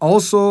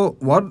 Also,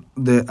 what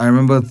I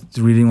remember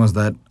reading was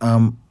that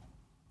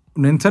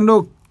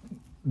Nintendo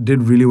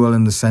did really well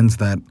in the sense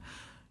that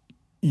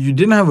you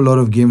didn't have a lot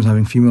of games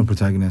having female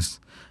protagonists.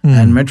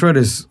 And Metroid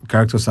is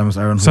character Samus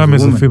Aran. Samus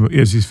is a female.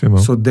 Yes, she's female.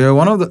 So they're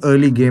one of the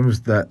early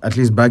games that, at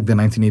least back then,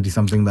 1980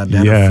 something, that they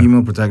had a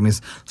female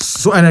protagonist.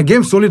 So, and a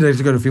game solely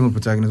dedicated to a female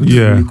protagonist, which is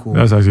really cool.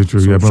 That's actually true.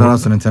 So shout out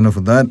to Nintendo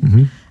for that.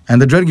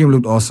 And the Dread game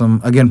looked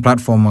awesome. Again,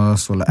 platformer.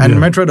 So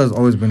Metroid has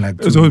always been like...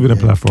 It's always been a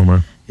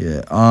platformer.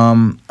 Yeah.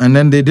 And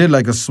then they did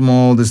like a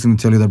small, this thing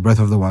to tell you that Breath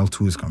of the Wild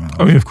 2 is coming out.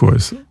 Oh, yeah, of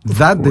course. They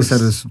said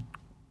is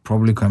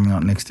probably coming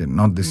out next year,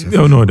 not this year.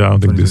 Oh, no, I don't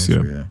think this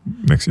year. Yeah.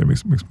 Next year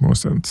makes more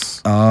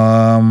sense.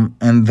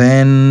 And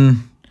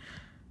then...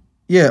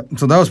 Yeah,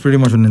 so that was pretty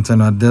much what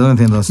Nintendo. There's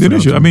anything that's...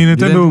 I mean,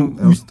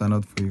 Nintendo... stand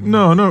out for you?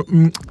 No.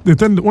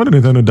 Nintendo, what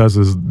Nintendo does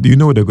is, do you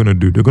know what they're going to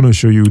do? They're going to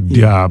show you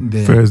their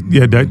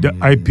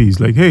IPs.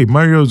 Like, hey,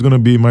 Mario is going to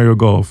be Mario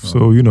Golf.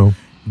 So,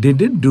 They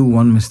did do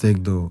one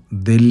mistake, though.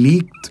 They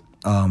leaked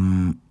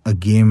a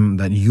game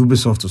that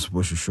Ubisoft was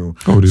supposed to show.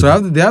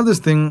 They have this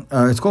thing,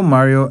 it's called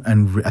Mario,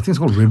 and I think it's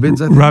called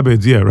Rabbids, I think.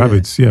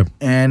 Rabbids, yeah.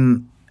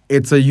 And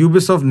it's a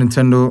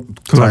Ubisoft-Nintendo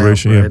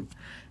collaboration, right?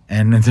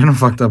 And Nintendo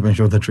fucked up and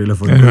showed the trailer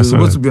for it. Yeah, It I was saw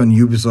supposed that. to be on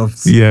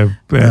Ubisoft's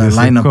there's a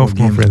lineup conf of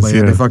games, conference, but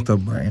yeah, they fucked up.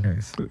 But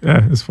anyways,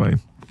 yeah, it's fine.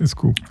 It's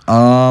cool.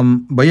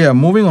 but yeah,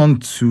 moving on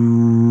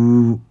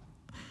to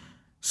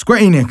Square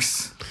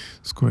Enix.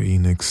 Square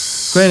Enix.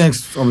 Square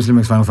Enix obviously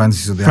makes Final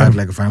Fantasy, so they have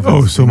like a Final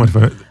Fantasy. Oh, so thing. much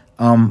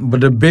fun. But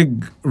the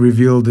big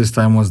reveal this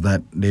time was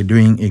that they're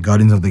doing a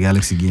Guardians of the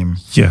Galaxy game.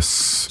 Yes.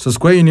 So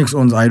Square Enix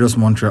owns Eidos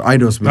Montreal.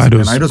 Eidos basically.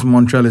 Eidos. And Eidos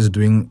Montreal is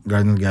doing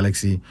Guardians of the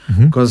Galaxy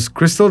Mhm. because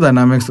Crystal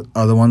Dynamics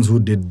are the ones who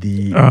did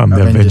the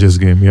The Avengers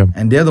game, yeah.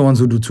 and they're the ones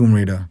who do Tomb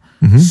Raider.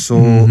 Mhm. So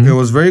Mhm. it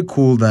was very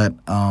cool that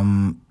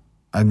I'm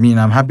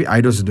happy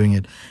Eidos is doing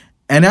it.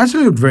 And it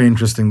actually looked very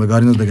interesting, the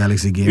Guardians of the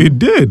Galaxy game. It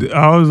did.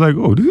 I was like,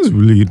 oh, this is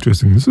really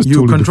interesting. This is You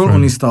totally control different.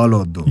 only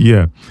Star-Lord though.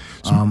 Yeah.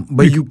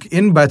 But you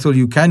in battle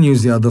you can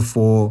use the other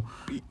four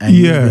and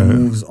use Yeah. the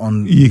moves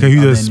on You can the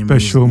use other the enemies.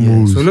 special Yeah.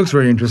 moves. So it looks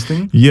very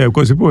interesting. Yeah,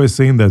 because people were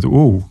saying that,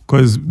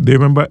 because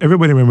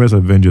everybody remembers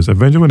Avengers.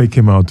 Avengers, when it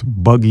came out,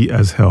 buggy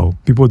as hell.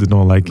 People did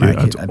not like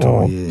it at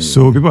all. Yeah.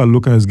 So people are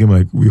looking at this game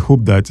like, we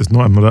hope that it's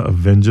not another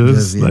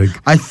Avengers. Yes, yeah.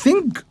 Like, I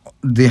think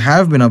they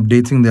have been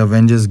updating the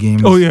Avengers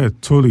games. oh yeah,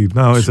 totally.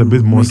 Now it's a to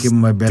bit more make it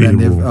more better. And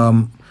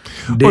stable.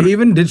 they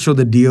even did show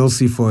the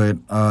DLC for it.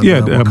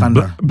 Yeah, the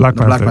Wakanda, Black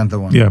the Panther. Black Panther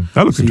one. Yeah,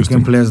 that looks So you interesting.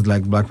 can play as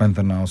like Black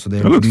Panther now. So they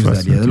That looks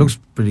introduced that. Yeah, it fascinating. looks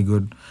pretty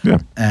good. Yeah.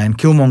 And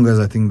Killmonger's,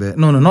 I think they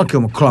no, not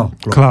Killmonger, Claw,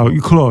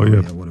 Claw,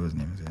 yeah. whatever his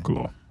name is. Yeah.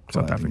 Claw.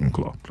 South Claw, African yeah.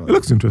 Claw. Claw. It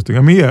looks interesting.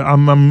 I mean, yeah,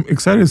 I'm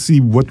excited to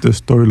see what the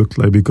story looks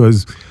like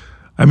because,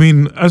 I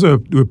mean, as we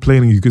were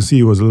playing, you can see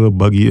it was a little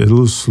buggy, a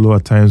little slow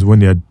at times when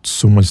they had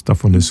so much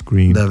stuff on the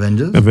screen. The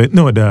Avengers?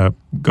 The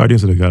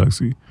Guardians of the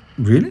Galaxy.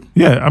 Really?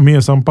 Yeah, I mean,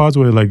 some parts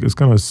where like it's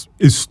kind of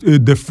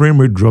the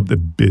frame rate dropped a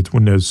bit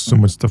when there's so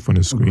much stuff on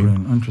the screen.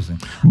 Interesting.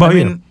 But I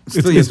mean,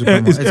 still yet to come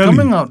out. It's early.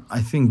 coming out,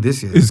 I think,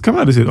 this year. It's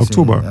coming out this year,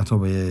 October.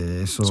 October,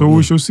 yeah. So So yeah.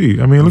 we shall see.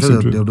 I mean, it I'm looks sure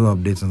interesting. they'll do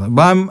updates and stuff.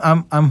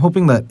 But I'm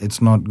hoping that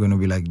it's not going to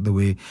be like the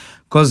way,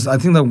 because I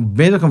think the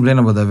major complaint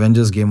about the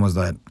Avengers game was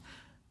that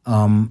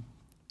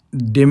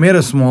they made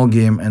a small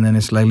game and then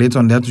it's like later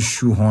on they had to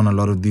shoehorn a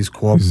lot of these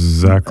co-op.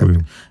 Exactly.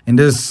 And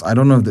this, I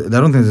don't know, I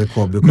don't think there's a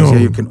co-op because No.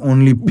 you can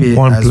only pay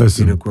One as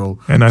person. Peter Quill.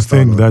 And I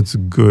think Star-Lord. that's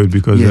good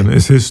because Yeah. then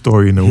it's his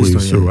story in a His way.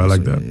 story, So yeah, I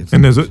like so that. it's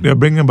And interesting. they're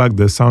bringing back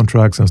the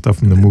soundtracks and stuff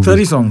from the movie.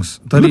 30 songs,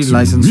 30 Looks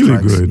licensed really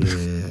tracks. good.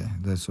 Yeah.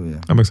 That's so, yeah.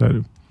 I'm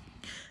excited.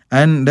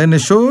 And then they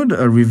showed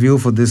a reveal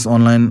for this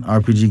online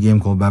RPG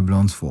game called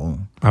Babylon's Fall.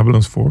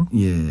 Babylon's 4.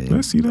 Yeah.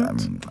 Let's see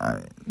that. I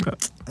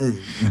mean,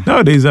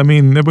 Nowadays, I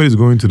mean, everybody's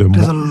going to the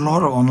there's a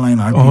lot of online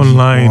RPG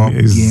online. co-op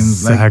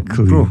games. Like,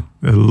 Exactly. bro,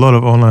 A lot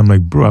of online. I'm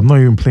like, bro, I'm not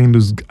even playing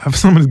those.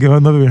 Some of these games,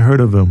 I've never even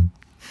heard of them.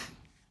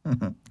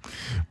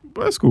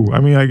 But that's cool. I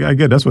mean, I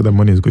get that's what the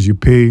money is because you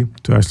pay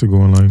to actually go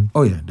online.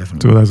 oh yeah,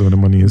 definitely. So that's what the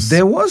money is.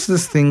 There was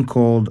this thing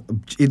called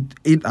it.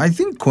 I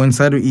think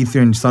coincided with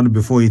E3 and started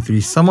before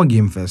E3. Summer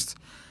Game Fest.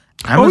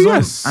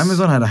 yes.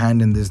 Amazon had a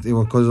hand in this. They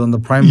were because on the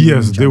Prime. Yes,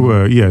 Gaming they channel.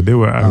 were. Yeah, they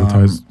were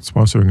advertised,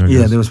 sponsoring. I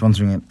Yeah, guess. they were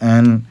sponsoring it,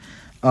 and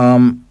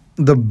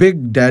the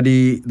big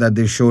daddy that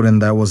they showed in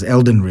that was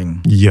Elden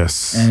Ring.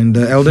 Yes. And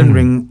the Elden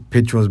Ring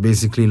pitch was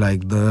basically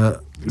like the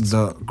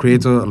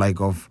creator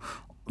like of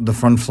the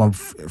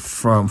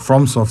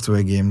from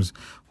Software games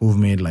who've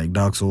made like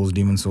Dark Souls,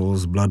 Demon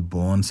Souls,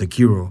 Bloodborne,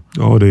 Sekiro.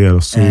 Oh, they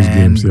had Souls And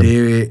games. Yeah.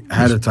 they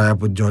had a tie-up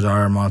with George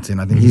R.R. Martin.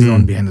 I think he's the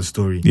one behind the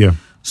story. Yeah.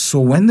 So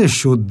when they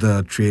showed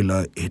the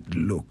trailer, it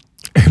looked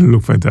It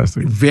looked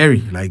fantastic.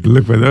 very like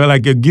Look,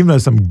 like you're giving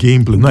us some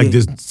gameplay, not like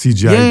just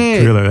CGI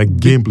trailer, like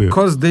gameplay.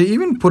 because they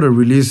even put a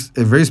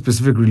very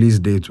specific release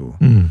date to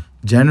Mm.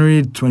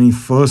 January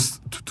 21st,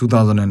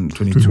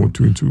 2022.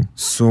 22.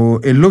 So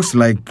it looks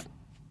like,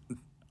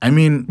 I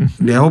mean,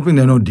 they're hoping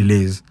there are no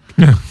delays.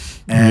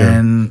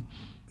 And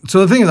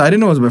so the thing is, I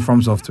didn't know it was by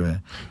From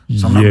Software.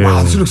 So I'm like,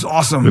 wow, this looks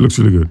awesome. It looks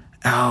really good.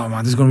 Oh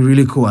man, this is gonna be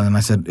really cool. And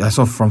then I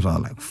saw From Software, I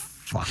was like,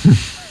 fuck.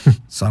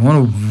 So I'm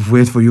gonna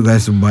wait for you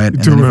guys to buy it.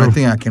 And then if I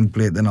think I can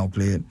play it, then I'll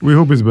play it. We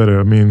hope it's better.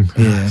 I mean,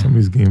 Yeah. some of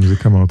these games they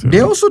come out.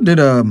 They also did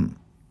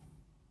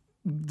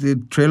the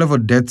trailer for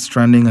Death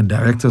Stranding, a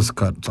director's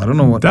cut. So I don't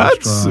know what that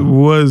extra.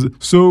 was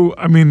so.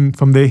 I mean,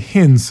 from the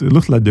hints, it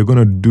looks like they're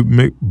gonna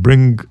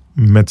bring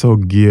Metal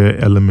Gear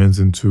elements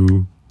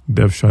into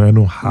Death Stranding. I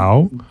don't know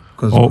how.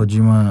 Because Oh,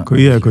 Kojima.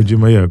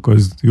 Kojima, yeah,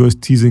 because he was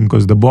teasing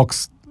because the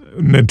box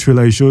in the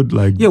trailer he showed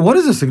like. Yeah, what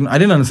is the significance? I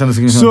didn't understand the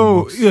significance. So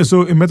of the box. yeah,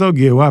 so in Metal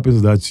Gear, what happens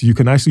is that you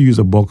can actually use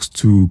a box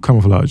to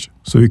camouflage.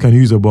 So you can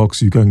use a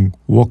box, you can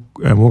walk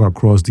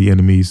across the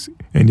enemies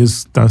and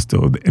just stand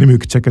still. The enemy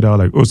can check it out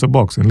like, oh, it's a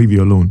box, and leave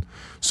you alone.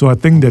 So I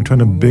think they're trying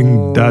to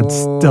bring that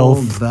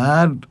stealth.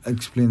 That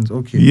explains.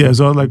 Okay. Yeah,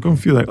 so I was like, I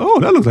feel like, oh,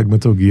 that looks like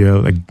Metal Gear,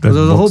 like that. Because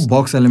there's a box. whole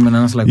box element, and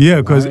I was like,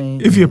 Yeah, because why?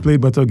 if you play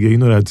Metal Gear, you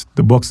know that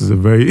the box is a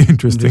very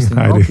interesting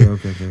hiding.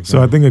 Okay.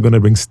 So I think they're gonna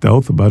bring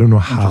stealth, but I don't know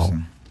how.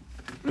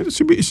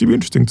 Interesting. It should be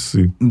interesting to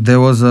see. There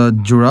was a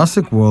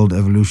Jurassic World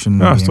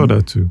Evolution. I game. saw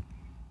that too.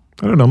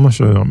 I don't know. I'm not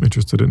sure I'm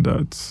interested in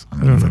that. I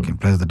mean, don't if know. I can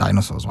play as the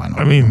dinosaurs, why not?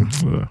 I mean,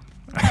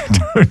 I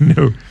don't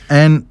know.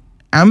 And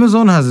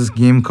Amazon has this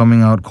game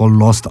coming out called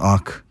Lost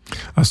Ark.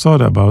 I saw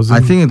that, but I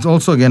think it's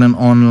also again an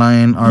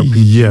online RPG.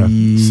 Yeah,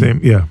 same.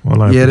 Yeah,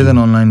 online. Yeah, it is RPG. an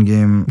online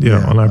game.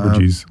 Yeah, online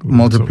RPGs.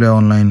 Multiplayer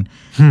online,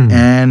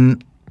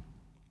 and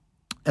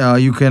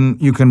you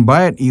can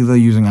buy it either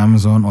using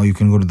Amazon or you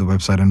can go to the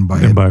website and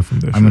buy it. Buy from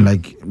there. I mean,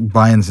 like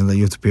buy in the sense that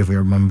you have to pay for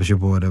your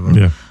membership or whatever.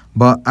 Yeah.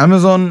 But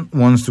Amazon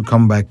wants to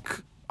come back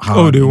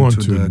hard they want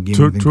into to. the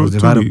gaming thing because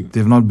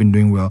they've not been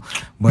doing well.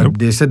 But Nope.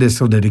 they said they're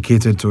still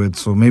dedicated to it.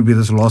 So maybe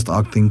this Lost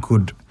Ark thing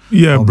could.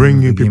 Yeah, bring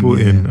the new game, people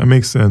yeah. in. That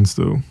makes sense,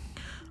 though.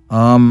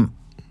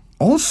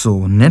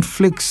 Also,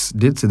 Netflix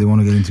did say they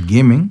want to get into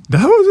gaming.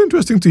 That was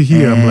interesting to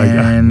hear. I'm like,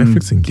 And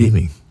Netflix and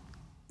gaming.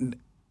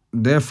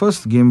 Their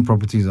first game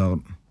property is out.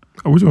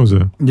 Which one was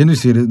that? Didn't you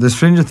see it? The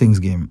Stranger Things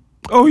game.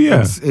 Oh,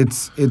 yeah.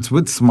 It's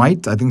with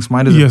Smite. I think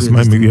Smite is Yes, a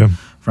my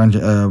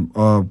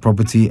yeah.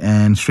 property,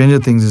 and Stranger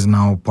Things is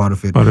now part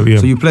of it. Yeah.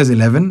 So you play as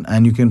 11,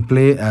 and you can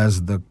play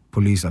as the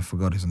police. I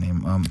forgot his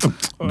name.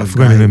 The forgot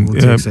guy his name. who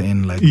Yeah. takes her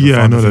in, like the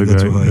Yeah, I know father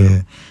that figure guy. to her.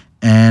 Yeah.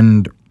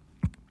 And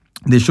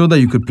they showed that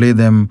you could play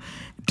them.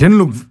 It didn't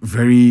look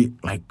very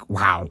like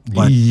wow,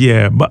 but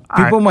yeah, but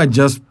people might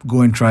just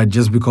go and try it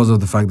just because of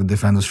the fact that they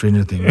fan the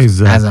Stranger Things.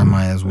 Exactly. As am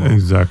I as well.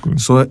 Exactly.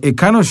 So it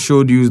kind of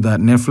showed you that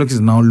Netflix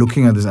is now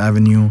looking at this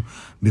avenue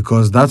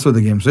because that's what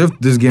the game. So if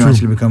this game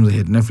actually becomes a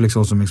hit, Netflix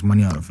also makes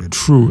money out of it.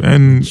 True,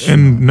 and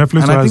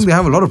Netflix and I think they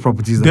have a lot of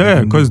properties. That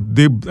yeah, because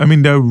they're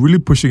really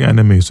pushing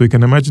anime. So you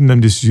can imagine them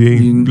just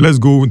saying, "Let's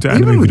go into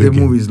anime." Even with video their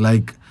game. movies,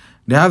 like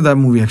they have that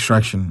movie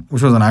Extraction,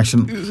 which was an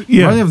action.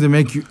 Yeah. Imagine if they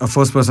make you a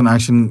first-person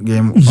action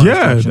game.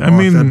 Yeah, I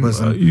mean,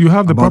 you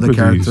have the about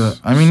properties. The character.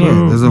 I mean,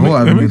 yeah, there's a whole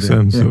avenue makes there.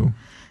 sense. Yeah. So.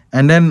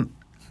 And then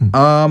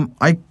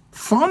I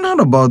found out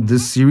about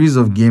this series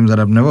of games that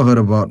I've never heard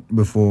about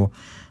before.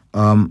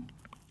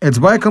 It's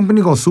by a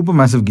company called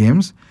Supermassive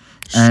Games,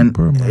 and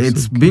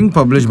it's being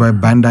published by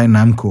Bandai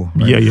Namco.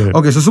 Right? Yeah.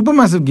 Okay, so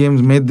Supermassive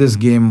Games made this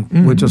game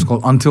which was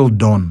called Until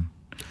Dawn.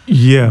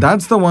 Yeah.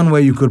 That's the one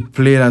where you could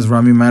play it as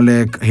Rami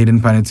Malek,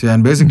 Hayden Panettiere,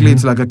 and basically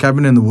it's like a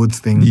cabin in the woods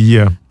thing.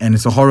 Yeah. And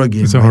it's a horror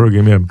game. It's a horror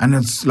game, yeah. And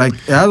it's like,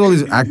 it has all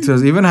these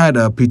actors, even had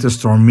Peter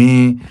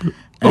Stormare.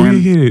 All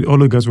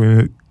the guys were in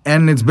it.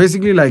 And it's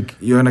basically like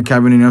you're in a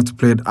cabin and you have to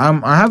play it.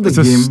 I have the it's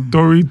game. It's a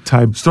story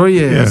type. Story,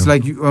 yeah. It's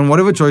like, and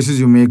whatever choices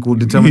you make will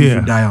determine if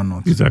you die or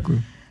not.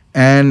 Exactly.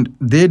 And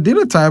they did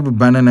a tie-up with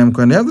Bandai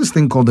Namco, and they have this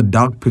thing called the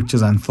Dark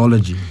Pictures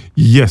Anthology.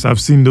 Yes,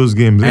 I've seen those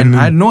games. And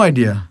I had no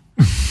idea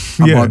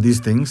about these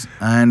things.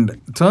 And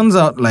it turns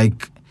out,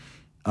 like,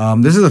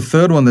 this is the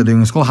third one they're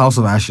doing. It's called House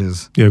of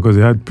Ashes. Yeah, because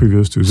they had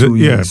previous two.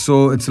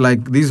 So it's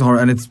like these horror,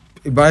 and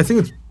but I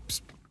think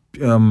it's,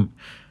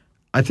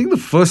 I think the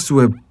first two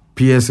were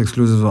PS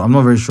exclusives. I'm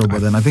not very sure, but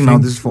then I think now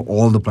this is for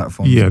all the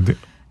platforms. Yeah.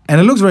 And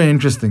it looks very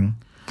interesting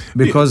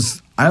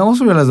because I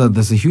also realized that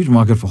there's a huge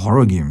market for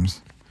horror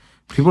games.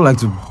 People like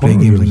to play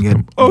games and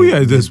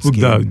get. They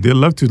spooked out. They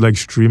love to like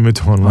stream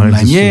it online.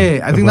 Yeah,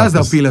 I think that's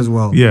the appeal as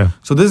well. Yeah.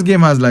 So this game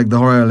has like the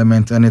horror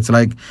element, and it's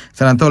like it's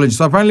an anthology.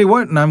 So apparently,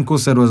 what Namco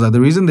said was that the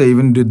reason they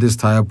even did this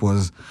tie-up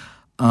was,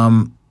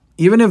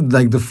 even if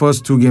like the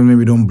first two games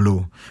maybe don't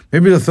blow,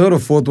 maybe the third or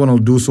fourth one will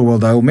do so well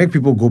that will make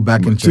people go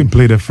back and check.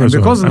 Play the first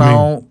and because one.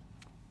 now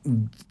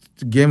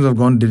games have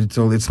gone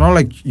digital, it's not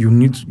like you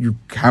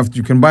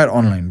can buy it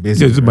online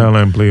basically. Yeah, just buy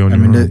online and play on. I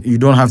mean, you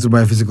don't have to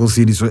buy a physical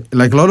CD. So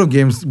like a lot of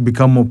games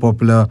become more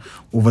popular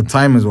over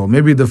time as well.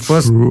 Maybe the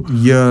first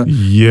year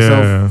you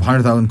sell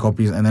 100,000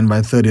 copies, and then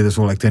by the third year they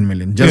sold like 10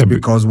 million just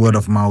because word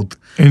of mouth.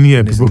 And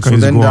people can so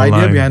then go the online.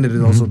 idea behind it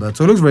is also that.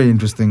 So it looks very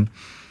interesting.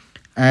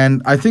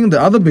 And I think the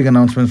other big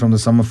announcement from the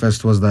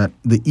Summerfest was that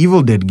the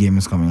Evil Dead game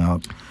is coming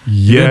out.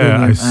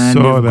 Yeah, I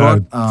saw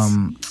that.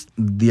 Got,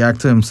 the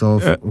actor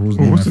himself, whose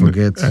name I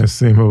forget.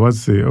 Same, I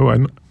was to say. Oh,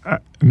 I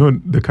know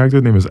the character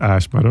name is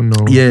Ash, but I don't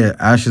know. Yeah,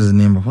 Ash is his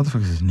name. But what the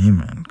fuck is his name,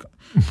 man?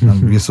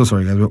 We're so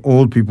sorry, guys. We're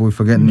old people. We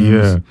forget names.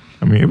 Yeah,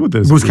 I mean,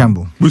 Bruce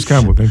Campbell. Bruce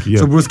Campbell, thank you. Yeah.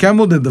 So Bruce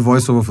Campbell did the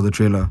voiceover for the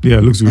trailer. Yeah,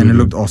 it looks really good. And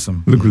it looked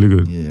awesome. Looked really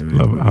good. Yeah, really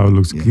love how it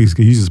looks. Yeah. He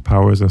uses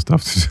powers and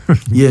stuff.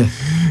 Yeah,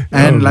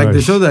 and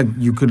they show that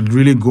you could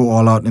really go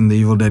all out in the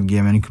Evil Dead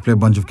game, and you could play a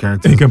bunch of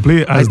characters. And you can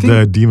play as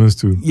the demons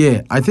too.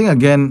 Yeah, I think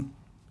again,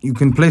 you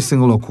can play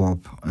single or co-op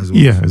as well.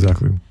 Yeah,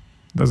 exactly.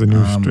 That's a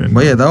new trend.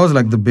 But yeah, that was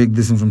like the big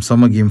thing from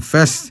Summer Game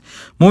Fest.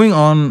 Moving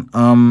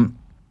on,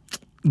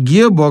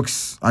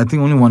 Gearbox, I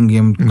think only one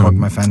game caught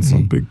my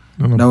fancy.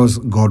 That was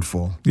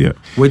Godfall. Yeah.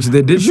 Which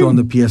they did show on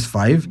the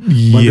PS5.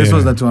 But this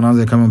was to announce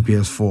they're coming on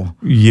PS4.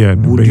 Yeah.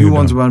 Would you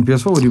want to buy on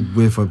PS4 or would you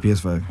wait for a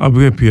PS5? I'll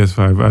get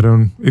PS5. I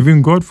don't.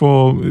 Even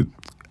Godfall,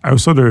 I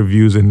saw the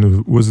reviews and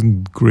it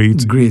wasn't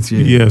great. Great, yeah.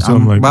 Yeah, so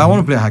I'm like. But I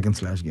want to play hack and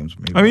slash games.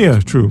 Maybe. I mean, yeah,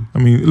 true. I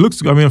mean, it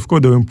looks. I mean, of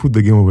course, they'll improve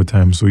the game over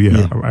time. So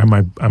yeah. I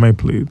might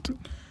play it.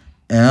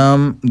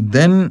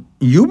 Then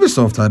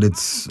Ubisoft had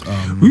its.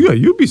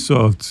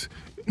 Ubisoft.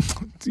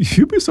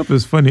 Ubisoft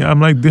is funny. I'm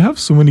like, they have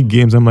so many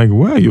games. I'm like,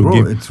 why are your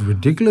games? It's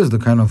ridiculous the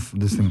kind of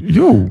this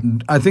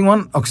thing. I think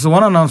one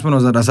announcement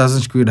was that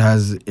Assassin's Creed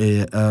has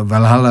a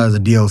Valhalla as a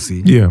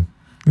DLC. Yeah,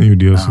 a new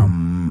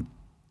DLC.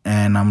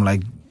 And I'm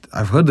like,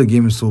 I've heard the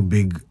game is so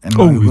big, and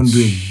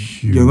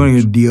you're going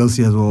to get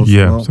DLC as well.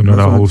 Yeah, so not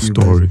a whole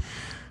story.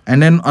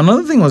 And then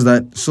another thing was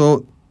that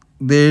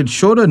they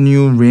showed a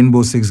new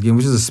Rainbow Six game,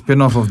 which is a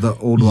spin-off of the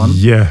old one.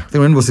 Yeah. I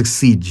think Rainbow Six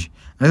Siege.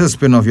 And it's a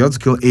spin-off. You have to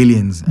kill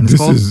aliens. And it's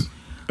called.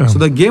 So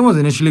the game was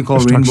initially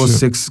called Rainbow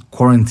Six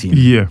Quarantine.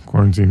 Yeah,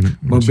 Quarantine.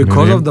 But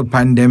because of the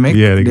pandemic,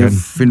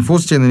 they've been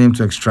forced to change the name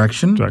to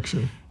Extraction.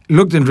 Extraction. It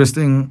looked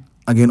interesting.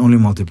 Again, only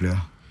multiplayer.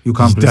 You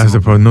can't play. That's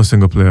the problem. No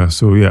single player.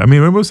 So yeah, I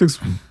mean, Rainbow Six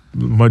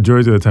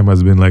majority of the time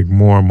has been like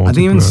more multiplayer. I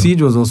think even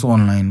Siege was also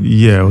online.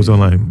 Yeah, it was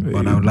online.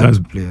 But I would like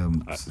to play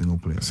a single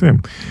player.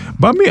 Same.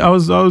 But me, I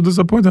was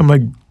disappointed. I'm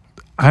like,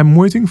 I'm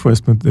waiting for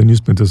the new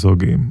Splinter Cell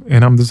game,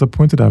 and I'm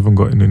disappointed I haven't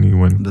gotten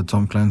anyone. The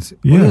Tom Clancy.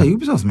 Yeah. Oh, yeah,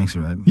 Ubisoft makes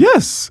it, right?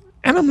 Yes.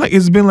 And I'm like,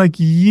 it's been like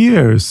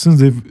years since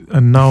they've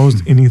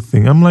announced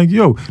anything. I'm like,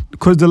 yo,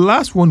 because the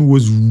last one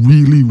was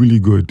really, really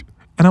good.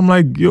 And I'm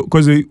like, yo,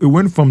 because it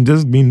went from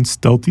just being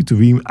stealthy to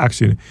being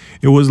action.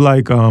 It was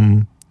like,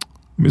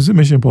 is it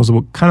Mission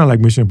Impossible? Kind of like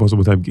Mission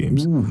Impossible type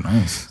games. Ooh,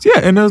 nice. Yeah,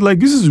 and I was like,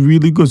 this is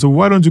really good. So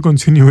why don't you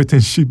continue it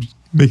and keep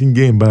making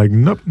game? But like,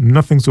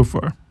 nothing so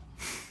far.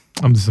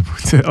 I'm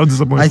disappointed.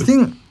 I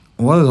think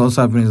what is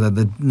also happening is that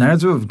the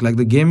narrative, like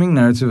the gaming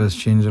narrative, has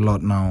changed a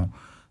lot now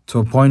to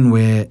a point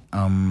where,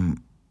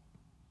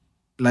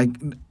 like,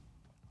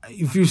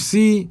 if you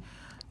see,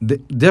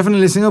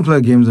 definitely single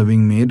player games are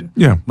being made.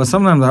 Yeah. But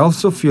sometimes I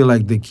also feel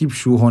like they keep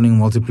shoehorning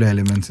multiplayer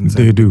elements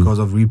inside They do. because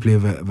of replay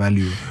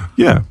value.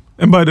 Yeah.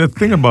 And but the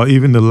thing about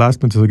even the last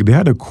Splinter Cell, they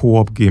had a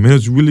co-op game, and it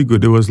was really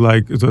good. It was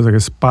like a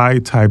spy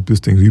type this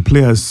thing. You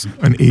play as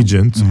an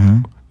agent.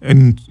 Mm-hmm.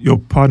 And your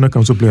partner can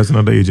also play as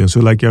another agent.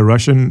 So like it's a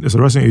Russian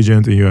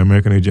agent and you're an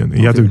American agent.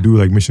 And you have to do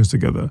like missions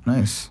together.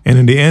 Nice. And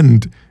in the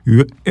end,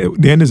 the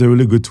end is a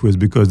really good twist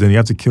because then you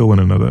have to kill one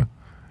another.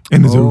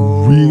 And it's a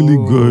really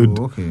good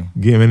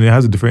game. And it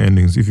has different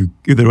endings. If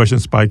the Russian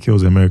spy kills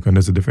the American,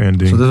 that's a different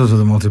ending. So this was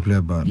the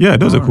multiplayer part. Yeah,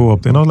 there's a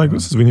co-op. And I was like,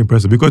 this is really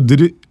impressive. Because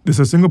there's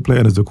a single player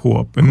and there's a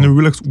co-op. And it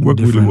really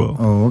worked really well.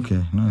 Oh,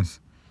 okay. Nice.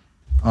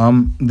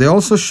 They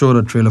also showed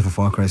a trailer for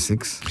Far Cry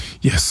 6.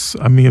 Yes,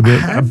 I mean,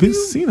 I've been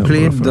seeing it.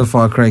 Played the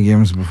Far Cry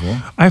games before?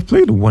 I've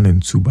played 1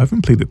 and 2, but I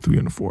haven't played the 3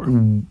 and 4.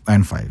 And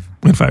 5.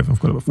 And 5, I've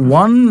got about 5.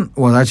 1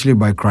 was actually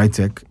by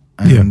Crytek,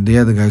 and they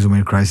are the guys who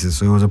made Crysis,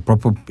 so it was a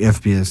proper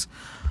FPS.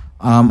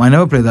 I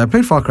never played that. I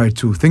played Far Cry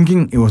 2,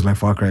 thinking it was like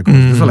Far Cry.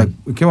 This was like,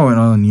 it came out when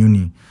I was in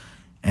uni.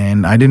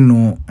 And I didn't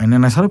know. And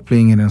then I started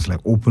playing it, and it's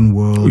like open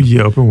world.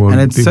 Yeah, open world.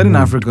 And it's set in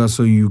Africa,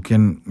 so you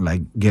can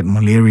like get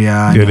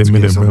malaria. Yeah, they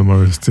made it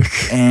realistic.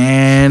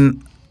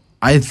 And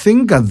I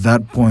think at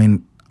that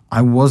point,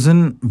 I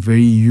wasn't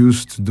very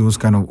used to those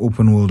kind of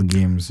open world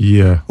games.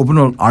 Yeah. Open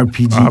world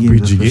RPG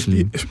games,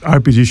 especially.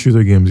 RPG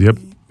shooter games, yep.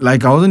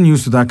 Like, I wasn't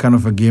used to that kind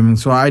of a game. And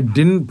so I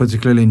didn't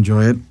particularly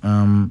enjoy it.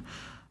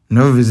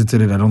 Never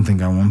visited it. I don't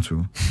think I want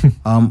to.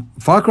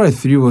 Far Cry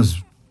 3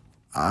 was...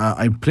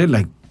 I played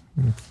like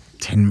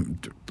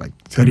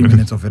 30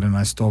 minutes of it and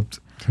I stopped.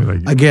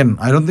 Again,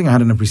 I don't think I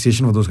had an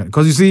appreciation for those kind.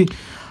 Because you see,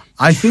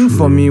 I think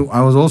for me,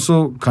 I was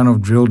also kind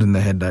of drilled in the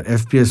head that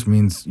FPS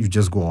means you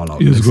just go all out.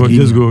 Just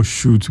go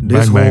shoot.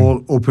 This bang,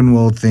 whole open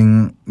world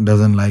thing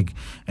doesn't like,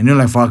 and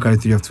like Far Cry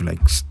 3, you have to like,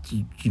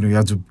 you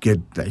have to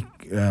get like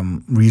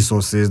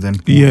resources, then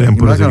put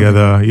it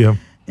together. Yeah.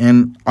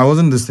 And I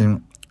wasn't this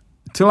thing.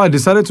 Till I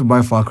decided to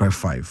buy Far Cry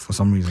 5 for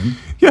some reason.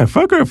 Yeah,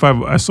 Far Cry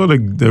 5, I saw the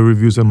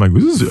reviews and I'm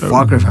like, this is...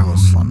 Far Cry 5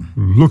 was fun.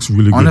 Looks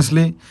really good.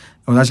 Honestly, it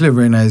was actually a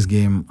very nice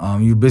game.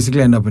 You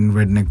basically end up in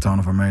redneck town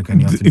of America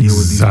and you have to deal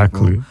with these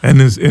people. Exactly. And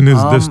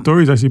the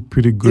story is actually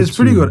pretty good. It's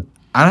pretty good.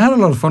 I had a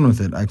lot of fun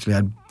with it, actually.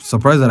 I'm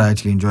surprised that I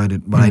actually enjoyed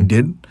it, but I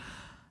did.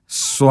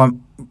 So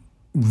I'm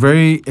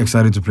very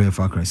excited to play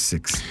Far Cry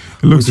 6.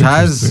 Which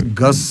has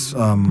Gus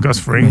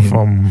Fring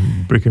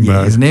from Breaking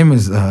Bad. His name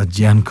is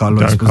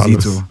Giancarlo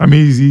Esposito. I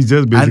mean, he's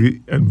just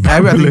basically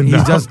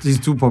he's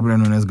too popular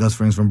known as Gus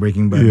Frings from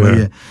Breaking Bad. Yeah. But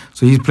yeah,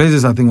 so he plays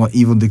this, I think,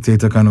 evil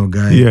dictator kind of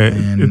guy. Yeah,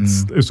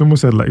 it's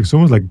almost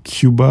like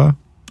Cuba.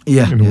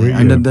 Yeah,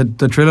 and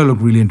the trailer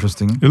looked really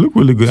interesting. It looked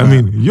really good. So, I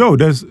mean,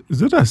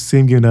 is it that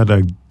same game that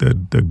like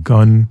the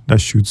gun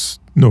that shoots?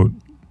 No.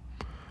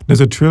 There's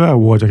a trailer I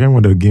watched. I can't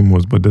remember what the game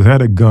was, but they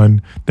had a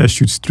gun that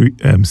shoots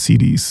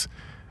CDs,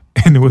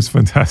 and it was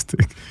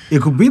fantastic.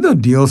 It could be the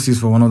DLCs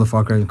for one of the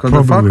Far Cry, because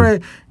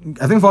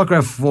I think Far Cry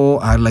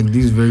 4 had like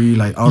these very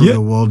like out of the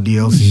world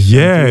DLCs.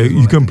 Yeah,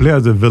 you can play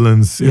as the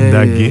villains in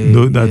that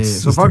game.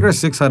 So Far Cry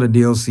 6 had a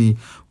DLC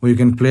where you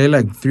can play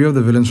like 3 of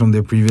the villains from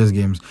their previous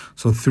games.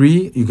 So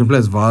 3 you can play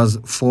as Vaz,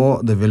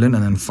 4 the villain,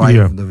 and then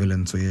 5 the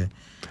villain. So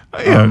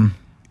yeah.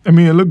 I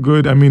mean, it looked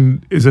good. I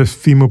mean, it's a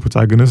female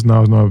protagonist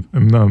now. It's not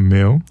a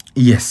male.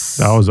 Yes.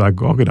 That was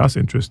like, okay, that's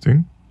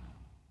interesting.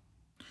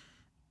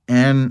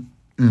 And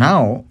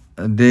now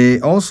they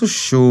also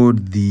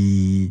showed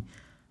the,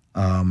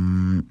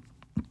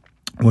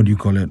 what do you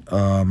call it?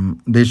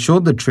 They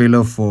showed the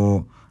trailer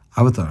for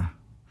Avatar.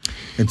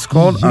 It's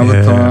called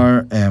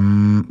Avatar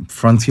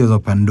Frontiers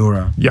of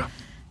Pandora. Yeah.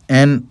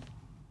 And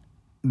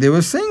they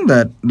were saying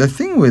that the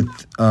thing with...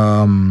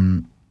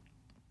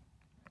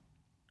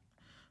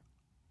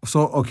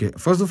 So, okay,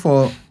 first of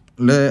all,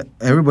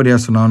 everybody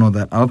has to now know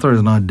that Avatar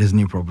is now a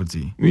Disney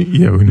property.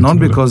 Yeah, we need Not to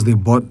know because they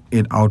bought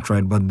it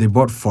outright, but they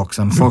bought Fox,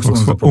 and Fox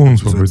owns the owns property,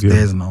 so it's property, yeah.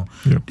 theirs now.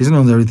 Yeah. Disney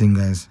owns everything,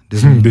 guys.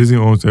 that. Disney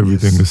owns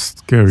everything. Yes. It's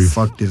scary.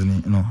 Fuck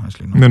Disney. No,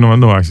 actually, no.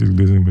 No, actually,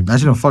 Disney. But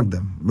Actually, no, fuck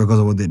them because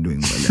of what they're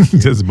doing. But yeah.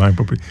 just buying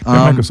property. They're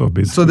Microsoft,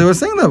 basically. So they were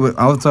saying that with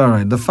Avatar,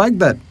 right? The fact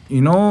that,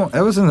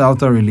 ever since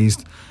Avatar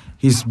released,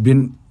 he's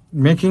been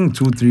making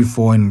 2, 3,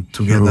 4 and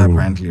together, Yo,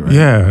 apparently, right?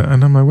 Yeah,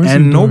 and I'm like, what's he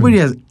And doing? nobody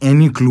has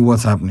any clue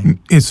what's happening.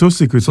 It's so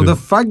secretive. So the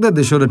fact that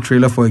they showed a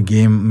trailer for a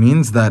game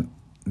means that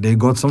they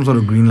got some sort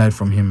of green light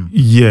from him.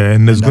 Yeah,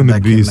 and there's And going to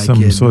that be can like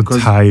some it, sort of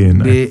because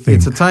tie-in, I think.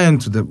 It's a tie-in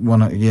to the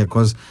one,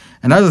 because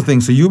another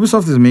thing. So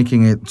Ubisoft is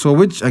making it. So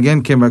which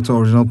again came back to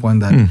our original point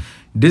that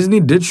Disney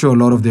did show a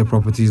lot of their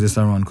properties this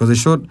time around, because they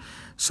showed.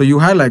 So you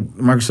had like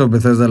Microsoft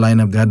Bethesda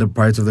lineup. They had the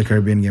Pirates of the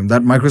Caribbean game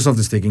that Microsoft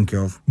is taking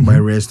care of by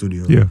Rare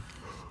Studio. Yeah.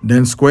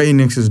 Then Square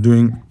Enix is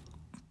doing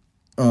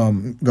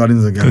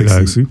Guardians of the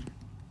Galaxy.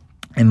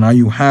 And now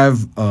you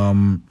have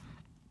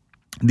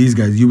these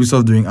guys,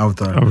 Ubisoft doing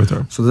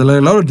Avatar. So there are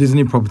a lot of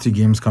Disney property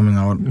games coming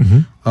out.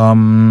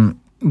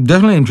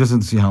 Definitely interested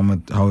to see how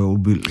it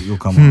will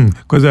come out.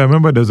 Because I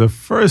remember there's a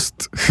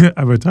first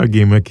Avatar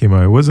game that came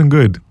out. It wasn't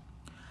good.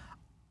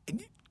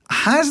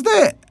 Has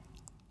there...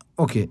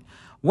 Okay.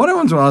 What I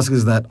want to ask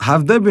is that,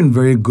 have there been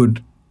very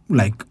good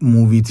like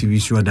movie,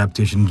 TV show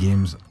adaptation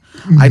games?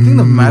 I think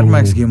the Mad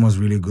Max game was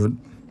really good,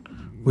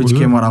 which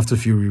came out after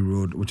Fury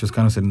Road, which was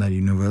kind of set in that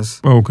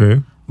universe.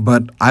 Okay.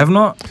 But I've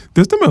not...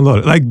 There's been a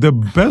lot. Like, the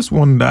best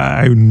one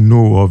that I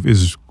know of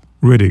is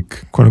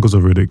Riddick, Chronicles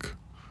of Riddick.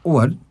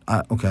 What?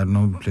 Okay, I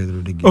don't play the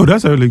Riddick game. Oh,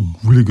 that's a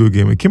really good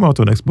game. It came out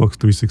on Xbox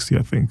 360,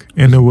 I think.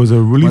 And it was a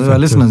really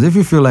listeners, if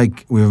you feel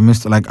like we've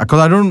missed... because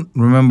I don't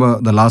remember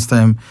the last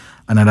time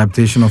an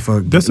adaptation of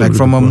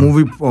from a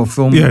movie or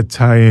film. Yeah,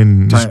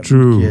 tie-in. It's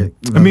true.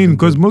 Yeah, I mean,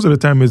 because most of the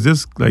time it's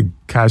just like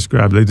cash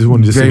grab. They just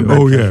want to just say,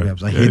 oh yeah.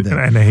 Grabs. I hate that.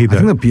 And I hate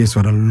that. I think the PS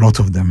had a lot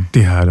of them.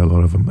 They had a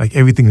lot of them. Like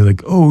everything is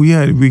like, oh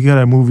yeah, we got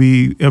a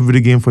movie,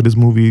 every game for this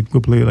movie, go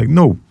play it. Like,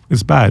 no,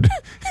 it's bad.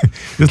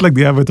 Just like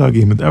the Avatar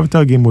game. The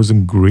Avatar game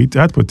wasn't great. It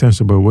had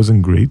potential, but it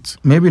wasn't great.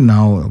 Maybe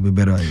now it'll be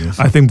better, I guess.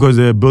 I think because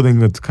they're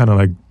building it kind of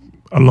like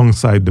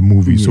alongside the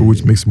movie, so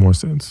which makes more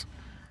sense.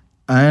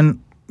 And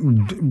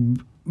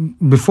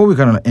before we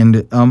kind of end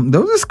it, there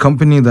was this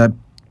company that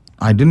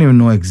I didn't even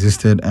know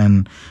existed,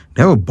 and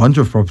they have a bunch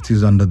of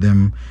properties under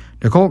them.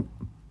 They're called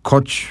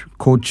Koch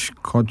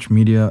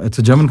Media. It's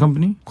a German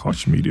company.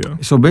 Koch Media.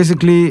 So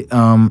basically,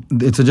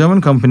 it's a German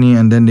company,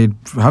 and then they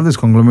have this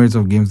conglomerate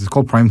of games. It's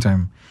called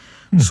Primetime.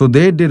 So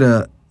they did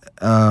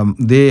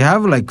they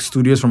have like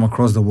studios from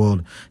across the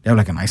world. They have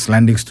like an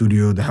Icelandic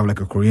studio. They have like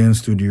a Korean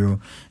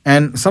studio.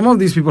 And some of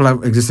these people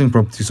have existing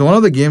properties. So one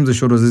of the games they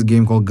showed was this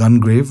game called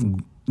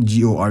Gungrave,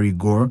 G-O-R-E,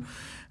 Gore.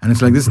 And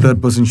it's like this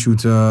third-person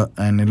shooter,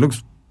 and it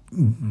looks...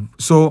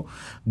 So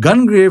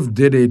Gungrave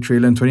did a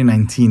trailer in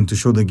 2019 to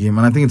show the game,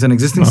 and I think it's an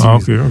existing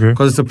series. Okay.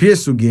 Because it's a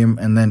PS2 game,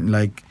 and then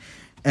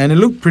and it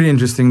looked pretty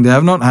interesting. They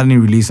have not had any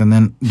release, and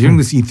then during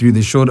this E3,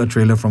 they showed a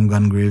trailer from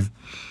Gungrave,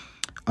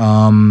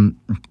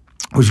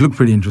 which looked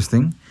pretty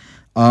interesting.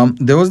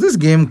 There was this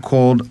game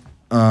called...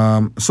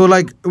 so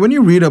like when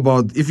you read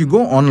about... If you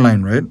go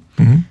online, right,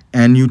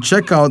 and you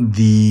check out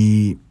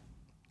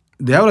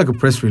they have like a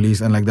press release,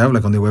 and like they have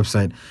like on their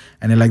website,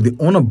 and they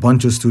own a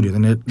bunch of studios,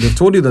 and they've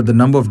told you that the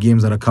number of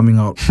games that are coming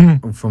out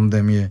from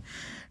them. Yeah,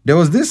 there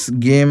was this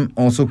game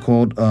also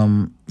called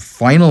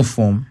Final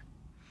Form.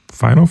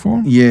 Final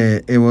Form?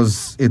 Yeah,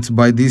 it's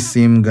by these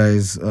same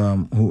guys,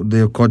 who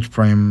they're Koch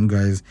Prime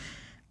guys.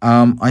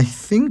 I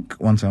think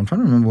I'm trying to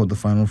remember what the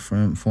Final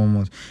Form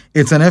was.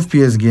 It's an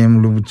FPS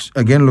game, which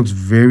again looks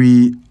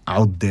very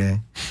out there.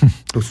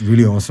 Looks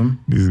really awesome.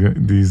 These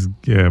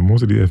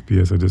most of the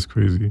FPS are just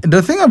crazy.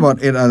 The thing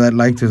about it that I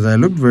liked is that it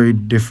looked very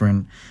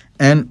different.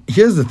 And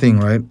here's the thing,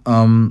 right?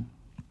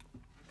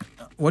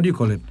 What do you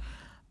call it?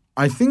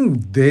 I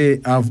think they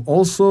have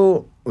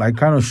also like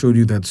kind of showed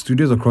you that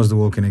studios across the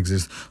world can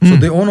exist. So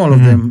they own all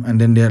of them, and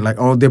then they're like,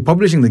 they're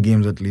publishing the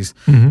games at least.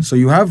 So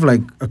you have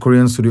like a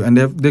Korean studio, and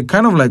they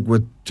kind of like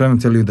were trying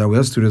to tell you that we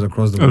have studios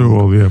across the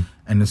world. Yeah.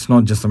 And it's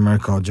not just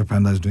America or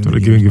Japan that's doing so the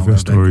they're games. Giving different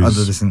stories. Like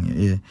other this thing,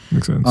 yeah.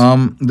 Makes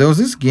sense. There was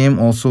this game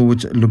also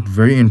which looked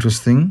very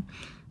interesting.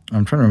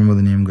 I'm trying to remember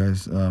the name,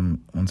 guys.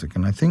 1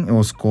 second. I think it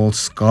was called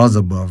Scars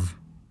Above.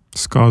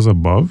 Scars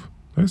Above?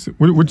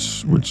 Which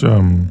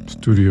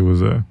studio was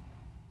that?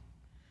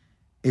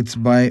 It's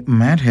by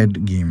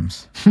Madhead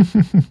Games.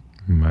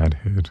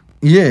 Madhead.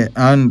 Yeah,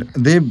 and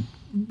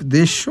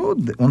they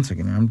showed... 1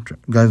 second.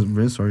 Guys,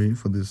 very sorry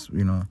for this,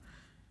 Damn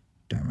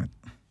it.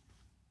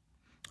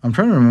 I'm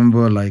trying to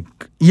remember,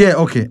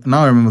 okay,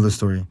 now I remember the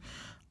story.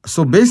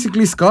 So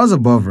basically, Scars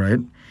Above, right?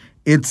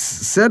 It's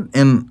set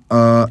in...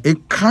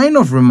 it kind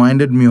of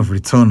reminded me of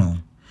Returnal.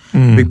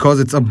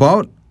 Because it's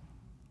about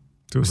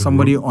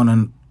somebody on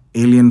an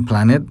alien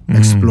planet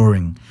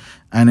exploring.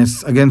 And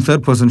it's, again,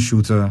 third-person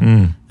shooter.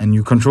 And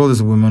you control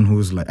this woman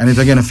who's like... And it's,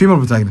 again, a female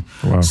protagonist.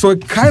 Wow. So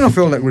it kind of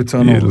felt like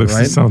Returnal,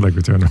 right? It sounds like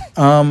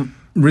Returnal.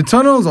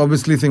 Returnal's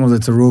obviously thing was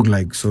it's a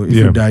roguelike, so if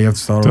Yeah. you die, you have to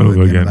start Start over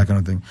over again, again. that kind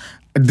of thing.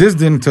 This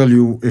didn't tell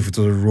you if it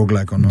was a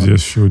roguelike or not.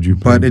 Just showed you.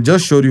 But it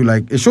just showed you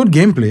it showed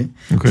gameplay.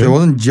 Okay. So it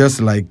wasn't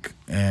just like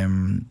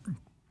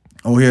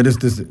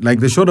this like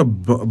they showed a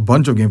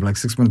bunch of gameplay, like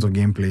 6 minutes of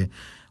gameplay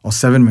or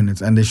 7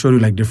 minutes, and they showed you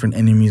like different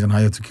enemies and how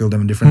you have to kill them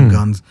and different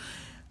guns.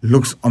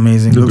 Looks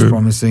amazing, looks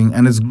promising,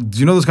 and it's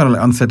those kind of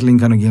like unsettling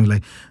kind of games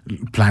like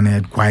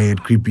Planet,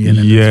 quiet, creepy, and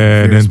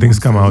then things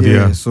come out.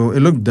 Yeah. So it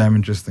looked damn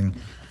interesting.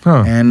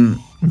 Huh. And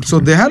so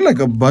they had like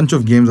a bunch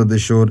of games that they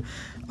showed.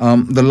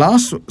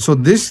 So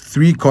this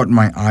 3 caught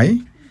my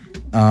eye.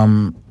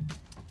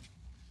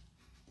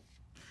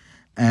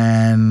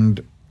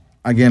 And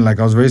again, like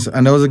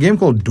and there was a game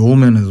called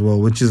Dolmen as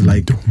well, which is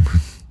like,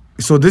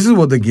 so this is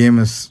what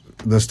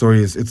the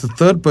story is. It's a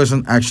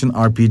third-person action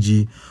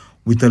RPG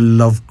with a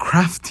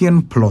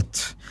Lovecraftian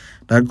plot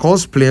that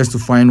calls players to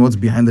find what's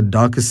behind the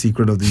darkest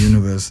secret of the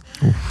universe.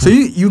 So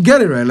you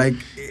get it, right? Like,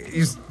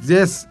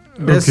 there's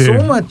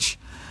so much.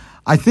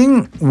 I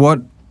think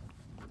what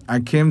I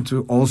came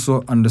to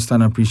also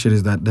understand and appreciate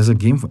is that there's a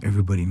game for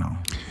everybody now.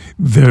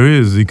 There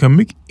is. You can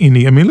make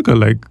any. I mean, look at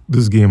like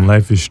this game,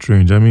 Life is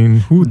Strange. I mean,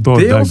 who thought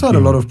they that also had a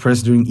lot of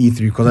press during E3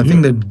 because I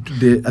think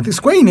I think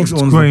Square Enix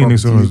owns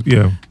the property.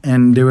 Yeah.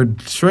 And they were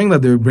showing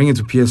that they were bringing it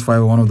to PS5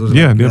 or one of those.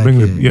 Yeah, they're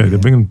bringing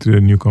it to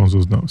the new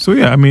consoles now. So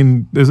yeah, I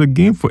mean, there's a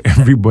game for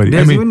everybody.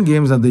 There's even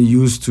games that they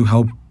use to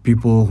help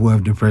people who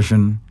have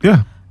depression.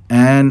 Yeah.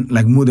 And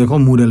like they're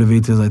called mood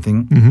elevators, I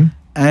think. Mm-hmm.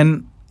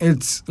 And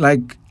it's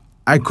like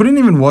I couldn't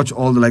even watch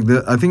all I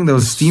think there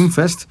was Steam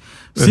Fest.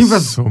 Steam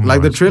Fest, so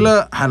like the much,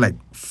 trailer had like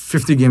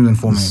 50 games in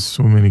 4 minutes.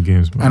 So many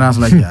games, man. And I was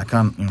like, I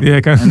can't. Yeah,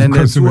 I can't. And then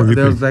there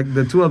everything. was like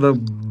the 2 other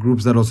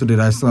groups that also did.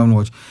 I still haven't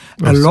watched.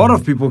 A lot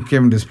of people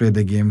came and displayed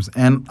their games,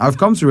 and I've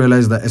come to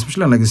realize that,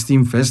 especially on like the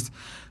Steam Fest,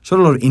 showed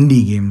a lot of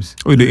indie games.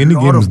 Oh, the indie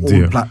games, a lot of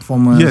old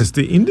platformers. Yes,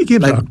 the indie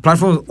games like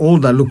platforms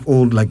old that look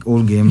old, like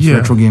old games,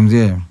 retro games.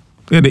 Yeah.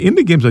 Yeah, the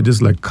indie games are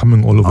just like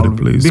coming all over the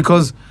place.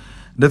 Because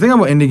the thing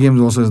about indie games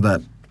also is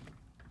that,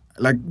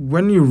 like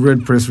when you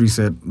read Press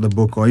Reset, the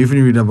book, or even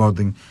you read about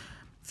things,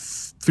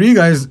 3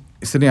 guys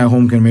sitting at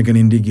home can make an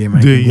indie game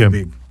and go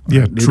big.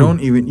 Yeah, they don't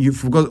even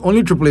because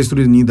only AAA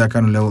studios need that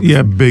kind of level.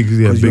 Yeah, big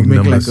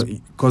numbers.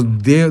 Because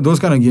those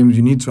kind of games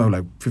you need to have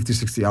like 50,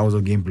 60 hours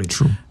of gameplay.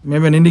 True.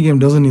 Maybe an indie game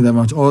doesn't need that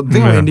much. Or the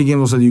thing about indie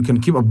games also you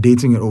can keep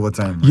updating it over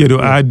time. Right?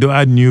 Yeah, they'll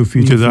add new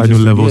features, add new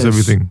levels,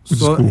 everything. Which is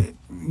cool.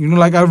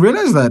 Like I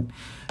realized that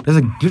there's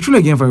literally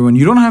a game for everyone.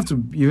 You don't have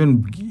to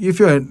even if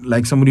you're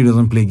like somebody who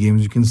doesn't play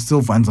games, you can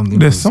still find something.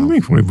 There's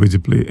something for everybody to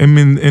play. I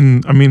mean,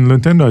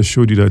 Nintendo has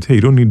showed you that hey,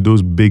 you don't need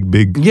those big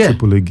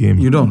AAA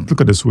games. You don't.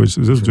 Look at the Switch;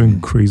 it's just doing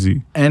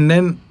crazy. And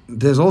then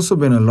there's also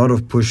been a lot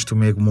of push to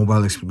make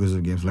mobile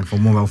exclusive games, like for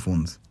mobile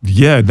phones.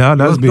 Yeah, that's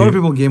a lot of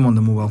people game on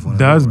the mobile phone.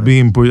 That's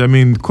being pushed. I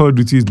mean, Call of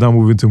Duty is now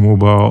moving to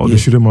mobile. Or the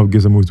shoot 'em up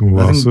games are moving to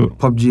mobile. I think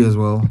PUBG as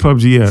well.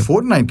 PUBG, yeah.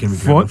 Fortnite can be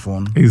played on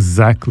phone.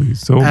 Exactly.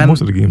 So and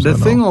most of the games. The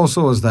thing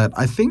also is that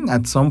I think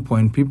at some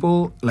point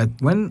people like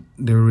when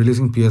they were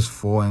releasing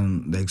PS4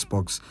 and the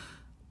Xbox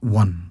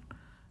One.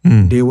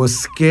 They were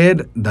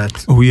scared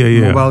that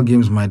mobile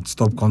games might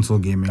stop console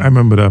gaming. I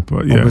remember that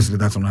part, yeah. Obviously,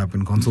 that's what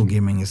happened. Console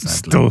gaming is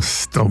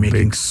still making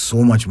big.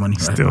 so much money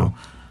right now.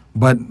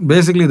 But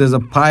basically, there's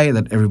a pie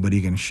that everybody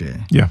can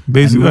share. Yeah,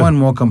 basically. And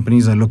more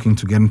companies are looking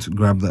to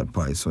grab that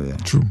pie. So, yeah.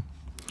 True.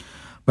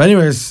 But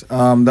anyways,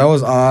 that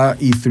was our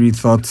E3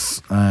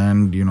 thoughts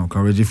and,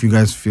 coverage. If you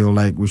guys feel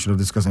like we should have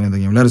discussed any other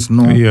game, let us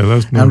know. Yeah, let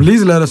us know. And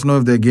please let us know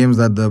if there are games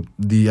that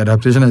the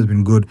adaptation has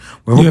been good.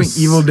 We're hoping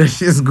Evil Dead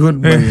is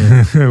good. But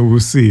we'll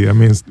see. I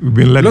mean, we've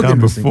been let down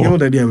before. Evil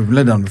Dead, we've been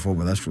let down before,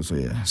 but that's true. So,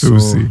 yeah. So we'll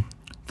see.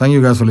 Thank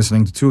you guys for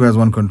listening to 2 Guys,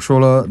 1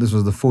 Controller. This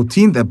was the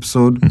 14th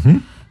episode. Mm-hmm.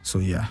 So,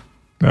 yeah.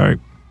 All right.